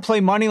you want to play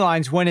money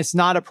lines when it's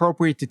not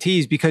appropriate to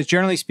tease, because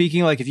generally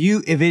speaking, like if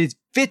it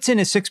fits in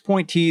a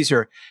 6-point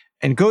teaser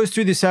and goes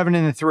through the 7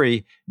 and the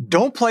 3,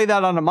 don't play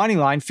that on a money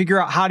line.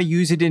 Figure out how to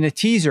use it in a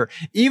teaser,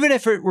 even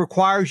if it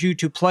requires you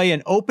to play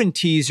an open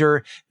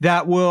teaser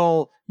that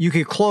you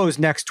could close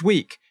next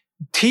week.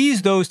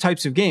 Tease those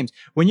types of games.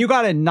 When you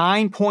got a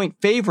 9-point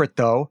favorite,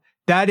 though,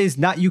 that is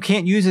not, you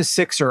can't use a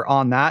 6er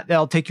on that.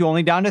 That'll take you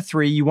only down to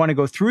 3. You want to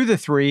go through the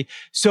 3.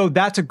 So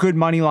that's a good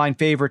money line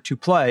favorite to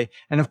play.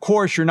 And of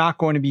course, you're not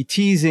going to be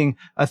teasing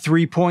a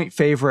 3-point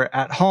favorite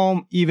at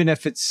home, even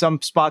if it's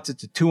some spots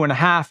it's a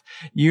 2.5.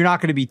 You're not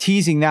going to be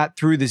teasing that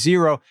through the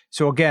 0.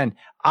 So again,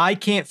 I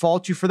can't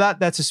fault you for that.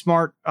 That's a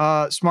smart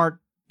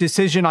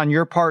decision on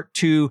your part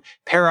to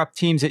pair up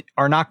teams that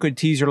are not good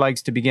teaser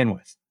legs to begin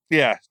with.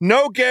 Yeah,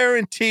 no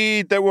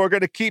guaranteed that we're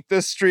going to keep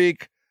this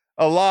streak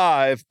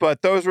alive,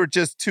 but those were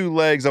just 2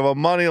 legs of a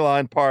money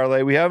line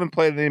parlay. We haven't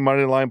played any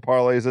money line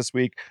parlays this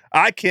week.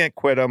 I can't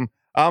quit them.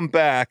 I'm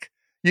back.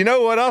 You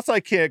know what else I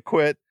can't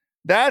quit?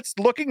 That's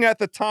looking at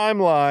the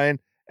timeline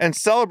and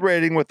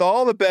celebrating with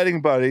all the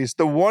betting buddies,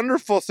 the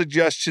wonderful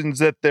suggestions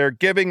that they're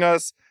giving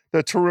us,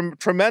 the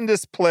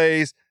tremendous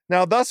plays.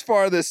 Now, thus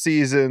far this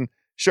season,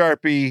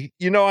 Sharpie,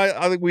 you know,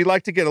 I think we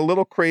like to get a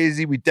little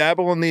crazy. We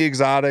dabble in the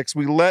exotics.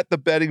 We let the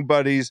betting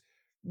buddies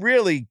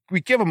really,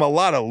 we give them a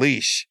lot of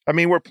leash. I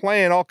mean, we're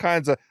playing all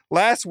kinds of,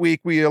 last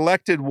week we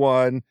elected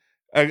one.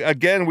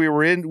 Again, we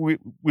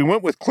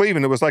went with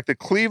Cleveland. It was like the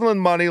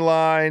Cleveland money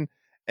line,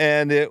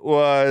 and it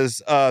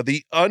was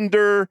the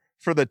under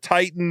for the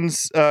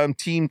Titans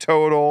team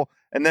total.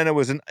 And then it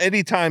was an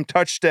anytime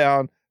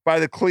touchdown by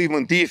the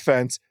Cleveland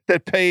defense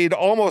that paid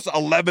almost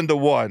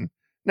 11-1.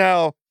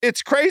 Now,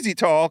 it's crazy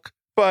talk,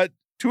 but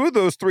 2 of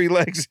those 3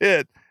 legs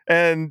hit.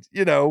 And,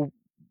 you know,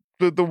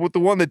 the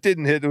one that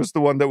didn't hit, it was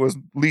the one that was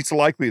least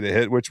likely to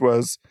hit, which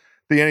was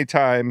the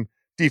anytime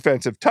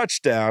defensive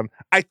touchdown.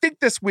 I think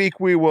this week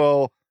we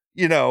will,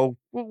 you know,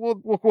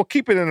 we'll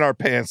keep it in our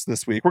pants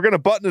this week. We're going to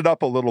button it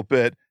up a little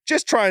bit,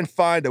 just try and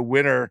find a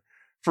winner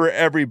for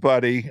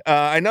everybody.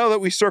 I know that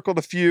we circled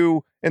a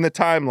few in the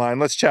timeline.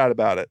 Let's chat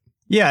about it.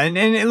 Yeah,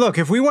 and look,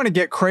 if we want to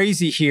get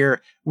crazy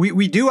here,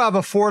 we do have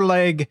a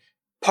 4-leg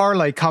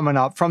parlay coming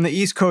up from the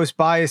East Coast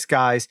Bias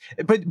guys,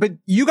 but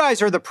you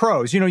guys are the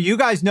pros. You know, you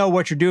guys know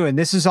what you're doing.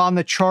 This is on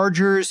the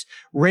Chargers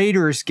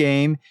Raiders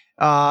game.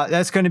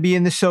 That's going to be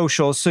in the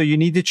socials, so you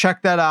need to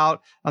check that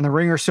out on the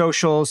Ringer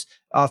socials.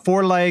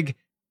 4-leg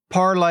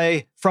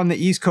parlay from the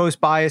East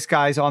Coast Bias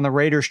guys on the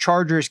Raiders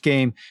Chargers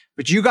game,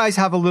 but you guys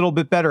have a little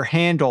bit better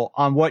handle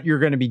on what you're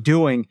going to be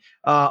doing.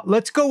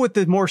 Let's go with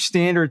the more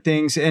standard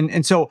things.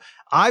 And so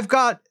I've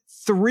got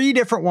 3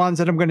 different ones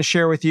that I'm going to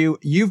share with you.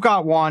 You've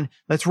got one.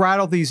 Let's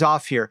rattle these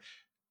off here.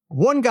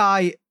 One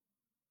guy,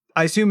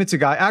 I assume it's a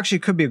guy. Actually,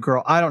 it could be a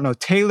girl. I don't know.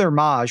 Taylor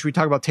Maj. We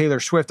talk about Taylor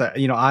Swift. I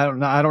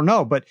don't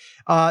know. But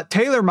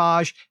Taylor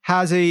Maj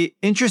has a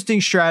interesting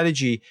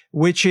strategy,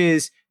 which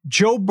is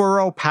Joe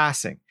Burrow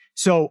passing.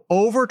 So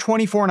over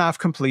 24.5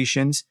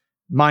 completions,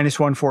 minus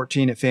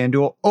 114 at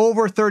FanDuel.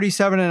 Over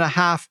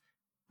 37.5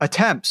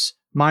 attempts,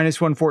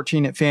 minus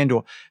 114 at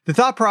FanDuel. The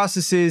thought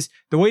process is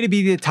the way to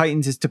beat the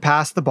Titans is to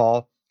pass the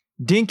ball.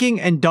 Dinking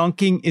and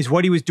dunking is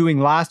what he was doing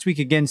last week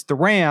against the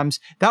Rams.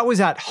 That was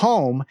at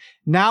home.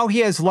 Now he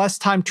has less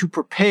time to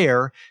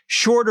prepare,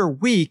 shorter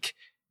week.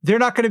 They're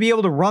not going to be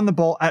able to run the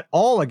ball at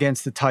all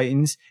against the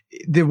Titans.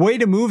 The way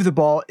to move the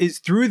ball is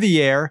through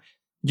the air.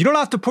 You don't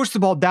have to push the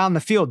ball down the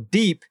field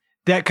deep,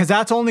 because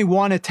that's only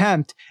 1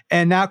 attempt,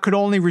 and that could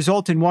only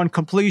result in 1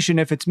 completion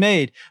if it's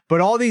made. But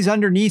all these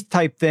underneath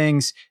type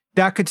things,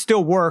 that could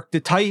still work. The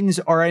Titans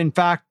are, in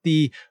fact,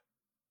 the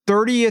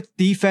 30th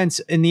defense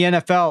in the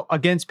NFL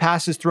against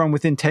passes thrown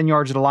within 10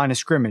 yards of the line of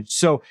scrimmage.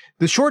 So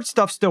the short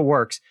stuff still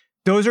works.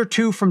 Those are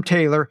 2 from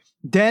Taylor.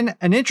 Then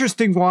an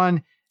interesting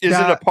one. Is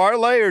it a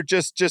parlay or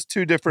just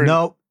 2 different?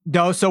 No.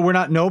 So we're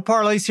no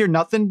parlays here.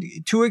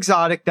 Nothing too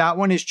exotic. That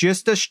one is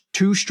just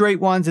 2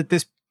 straight ones that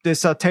this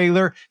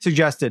Taylor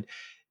suggested.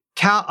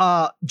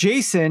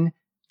 Jason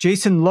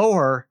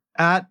Loher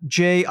at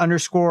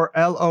J_LOEHR.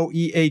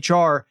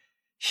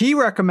 He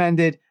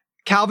recommended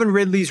Calvin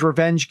Ridley's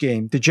revenge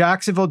game, the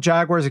Jacksonville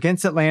Jaguars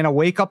against Atlanta.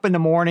 Wake up in the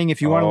morning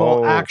if you want a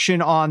little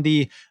action on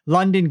the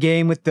London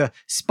game with the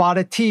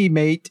spotted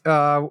teammate.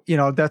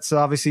 That's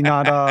obviously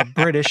not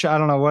British. I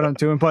don't know what I'm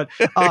doing, but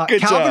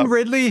Calvin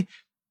Ridley,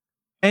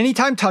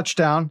 anytime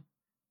touchdown,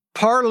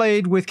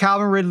 parlayed with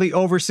Calvin Ridley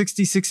over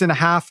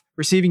 66.5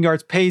 receiving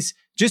yards, pays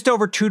just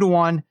over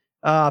 2-1,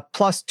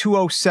 plus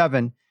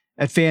 207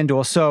 at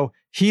FanDuel. So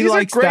he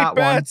likes that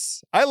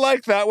bets. I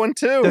like that one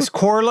too. It's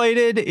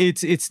correlated.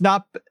 It's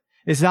not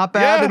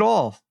bad at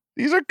all.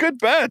 These are good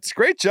bets.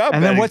 Great job.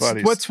 And then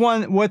what's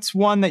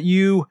one that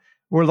you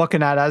were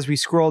looking at as we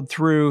scrolled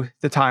through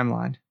the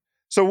timeline?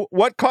 So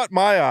what caught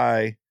my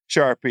eye,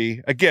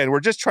 Sharpie? Again,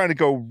 we're just trying to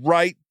go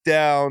right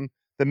down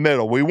the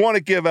middle. We want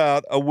to give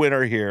out a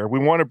winner here. We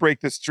want to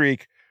break the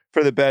streak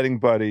for the betting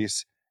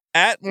buddies.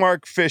 At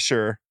Mark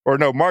Fisher,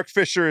 Mark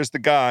Fisher is the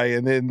guy,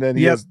 and then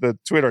he has the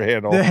Twitter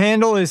handle. The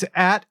handle is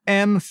at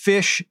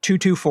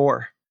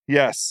mfish224.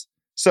 Yes.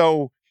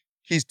 So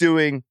he's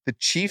doing the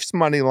Chiefs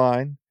money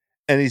line,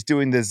 and he's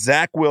doing the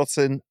Zach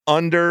Wilson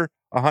under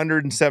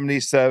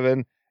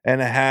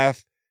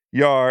 177.5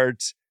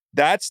 yards.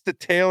 That's the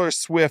Taylor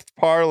Swift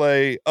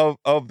parlay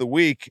of the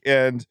week,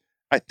 and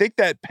I think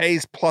that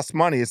pays plus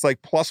money. It's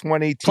like plus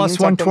 118. Plus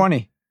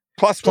 120.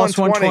 Plus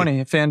 120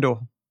 at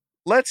FanDuel.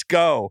 Let's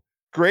go.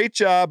 Great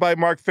job by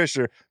Mark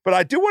Fisher. But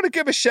I do want to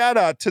give a shout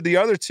out to the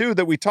other 2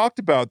 that we talked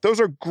about. Those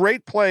are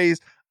great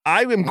plays.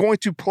 I am going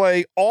to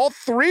play all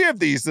 3 of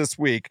these this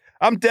week.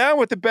 I'm down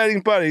with the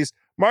betting buddies.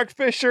 Mark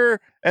Fisher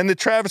and the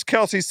Travis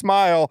Kelce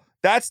smile.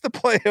 That's the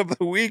play of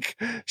the week,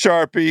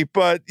 Sharpie.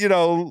 But,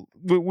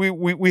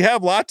 we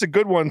have lots of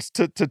good ones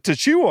to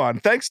chew on.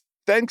 Thanks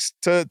thanks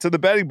to the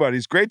betting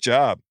buddies. Great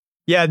job.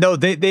 Yeah, no,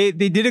 they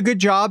did a good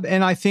job,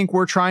 and I think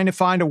we're trying to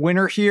find a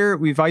winner here.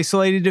 We've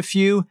isolated a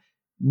few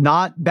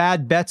not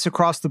bad bets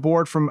across the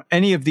board from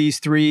any of these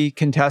three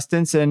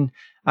contestants, and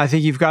I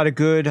think you've got a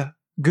good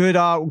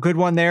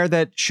one there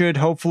that should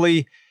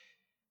hopefully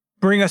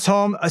bring us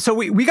home. So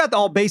we got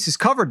all bases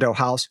covered, though,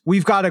 House.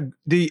 We've got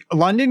the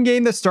London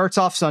game that starts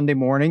off Sunday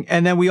morning,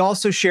 and then we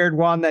also shared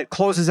one that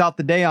closes out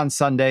the day on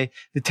Sunday,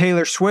 the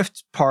Taylor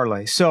Swift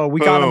parlay. So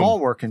we got them all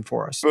working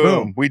for us.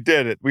 Boom. We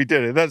did it.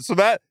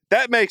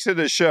 That makes it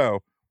a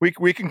show. We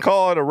can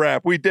call it a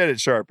wrap. We did it,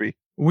 Sharpie.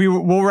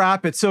 We'll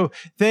wrap it. So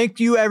thank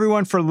you,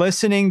 everyone, for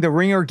listening. The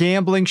Ringer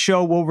Gambling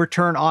Show will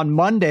return on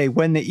Monday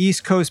when the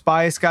East Coast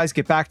Bias guys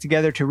get back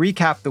together to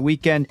recap the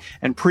weekend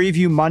and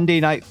preview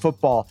Monday Night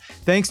Football.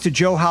 Thanks to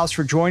Joe House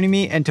for joining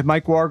me and to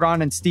Mike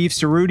Wargon and Steve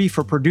Cerruti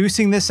for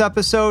producing this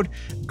episode.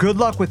 Good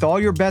luck with all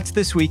your bets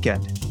this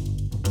weekend.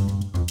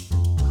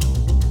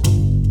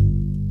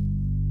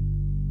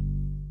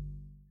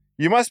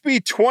 You must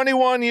be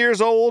 21 years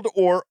old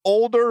or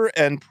older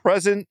and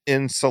present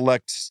in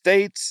select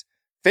states.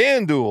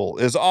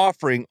 FanDuel is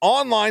offering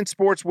online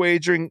sports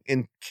wagering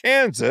in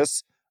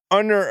Kansas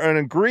under an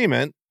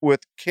agreement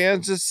with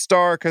Kansas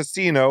Star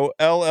Casino,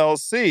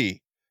 LLC.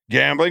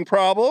 Gambling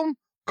problem?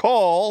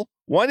 Call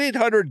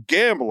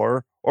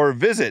 1-800-GAMBLER or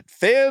visit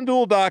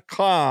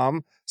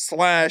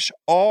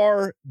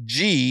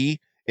FanDuel.com/RG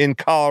in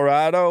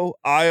Colorado,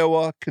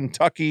 Iowa,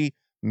 Kentucky,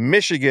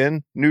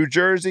 Michigan, New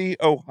Jersey,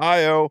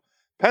 Ohio,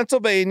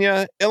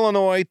 Pennsylvania,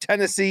 Illinois,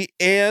 Tennessee,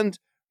 and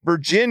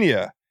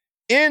Virginia.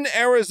 In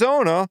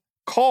Arizona,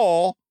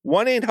 call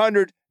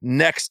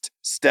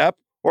 1-800-NEXT-STEP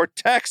or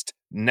text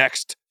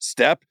NEXT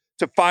STEP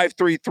to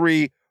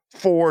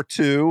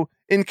 53342.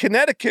 In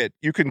Connecticut,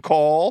 you can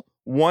call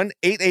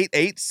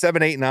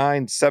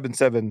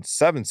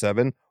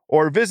 1-888-789-7777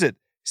 or visit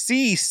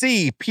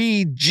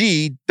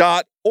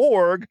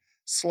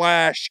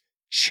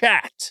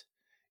ccpg.org/chat.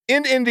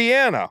 In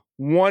Indiana,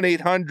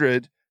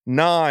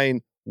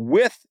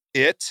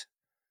 1-800-9-WITH-IT.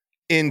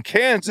 In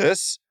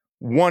Kansas,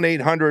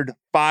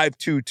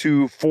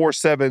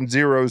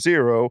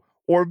 1-800-522-4700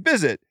 or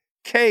visit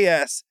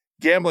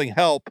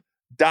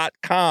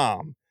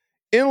ksgamblinghelp.com.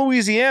 In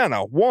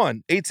Louisiana,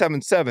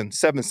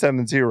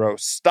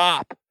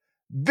 1-877-770-STOP.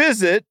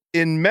 Visit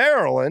in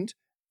Maryland,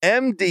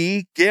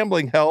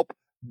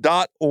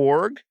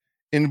 mdgamblinghelp.org.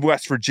 In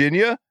West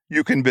Virginia,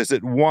 you can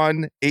visit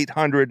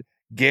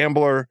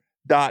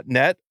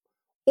 1-800-GAMBLER.net.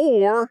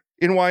 Or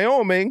in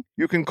Wyoming,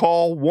 you can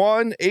call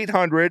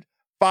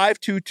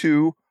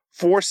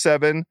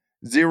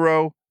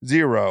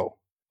 1-800-522-4700.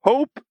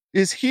 Hope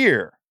is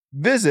here.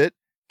 Visit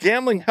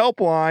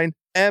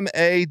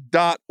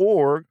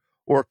gamblinghelplinema.org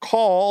or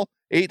call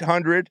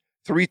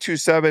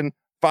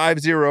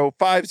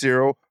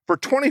 800-327-5050 for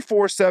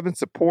 24/7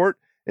 support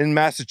in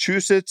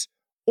Massachusetts,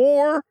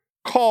 or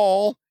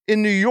call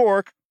in New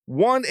York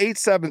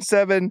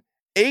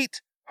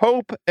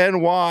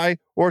 1-877-8-HOPE-NY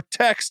or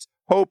text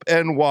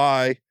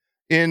HOPE-NY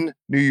in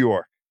New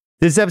York.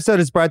 This episode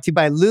is brought to you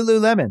by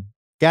Lululemon.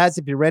 Guys,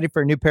 if you're ready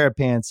for a new pair of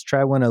pants,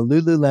 try one of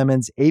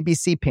Lululemon's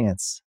ABC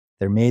pants.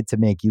 They're made to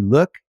make you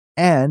look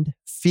and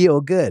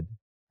feel good.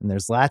 And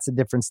there's lots of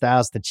different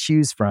styles to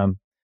choose from.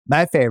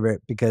 My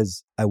favorite,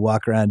 because I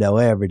walk around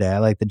LA every day, I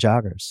like the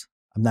joggers.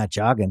 I'm not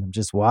jogging, I'm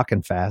just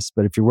walking fast.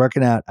 But if you're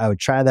working out, I would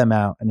try them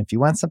out. And if you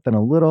want something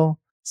a little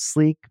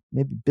sleek,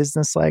 maybe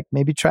business-like,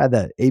 maybe try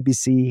the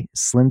ABC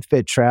Slim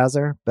Fit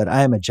trouser. But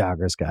I am a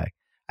joggers guy.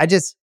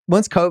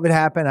 Once COVID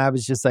happened, I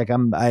was just like,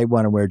 I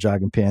want to wear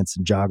jogging pants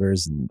and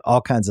joggers and all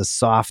kinds of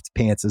soft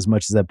pants as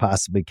much as I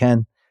possibly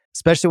can,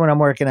 especially when I'm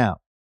working out.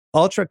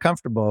 Ultra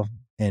comfortable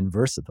and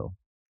versatile.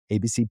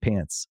 ABC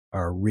pants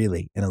are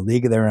really in a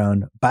league of their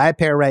own. Buy a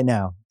pair right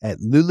now at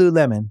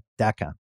lululemon.com.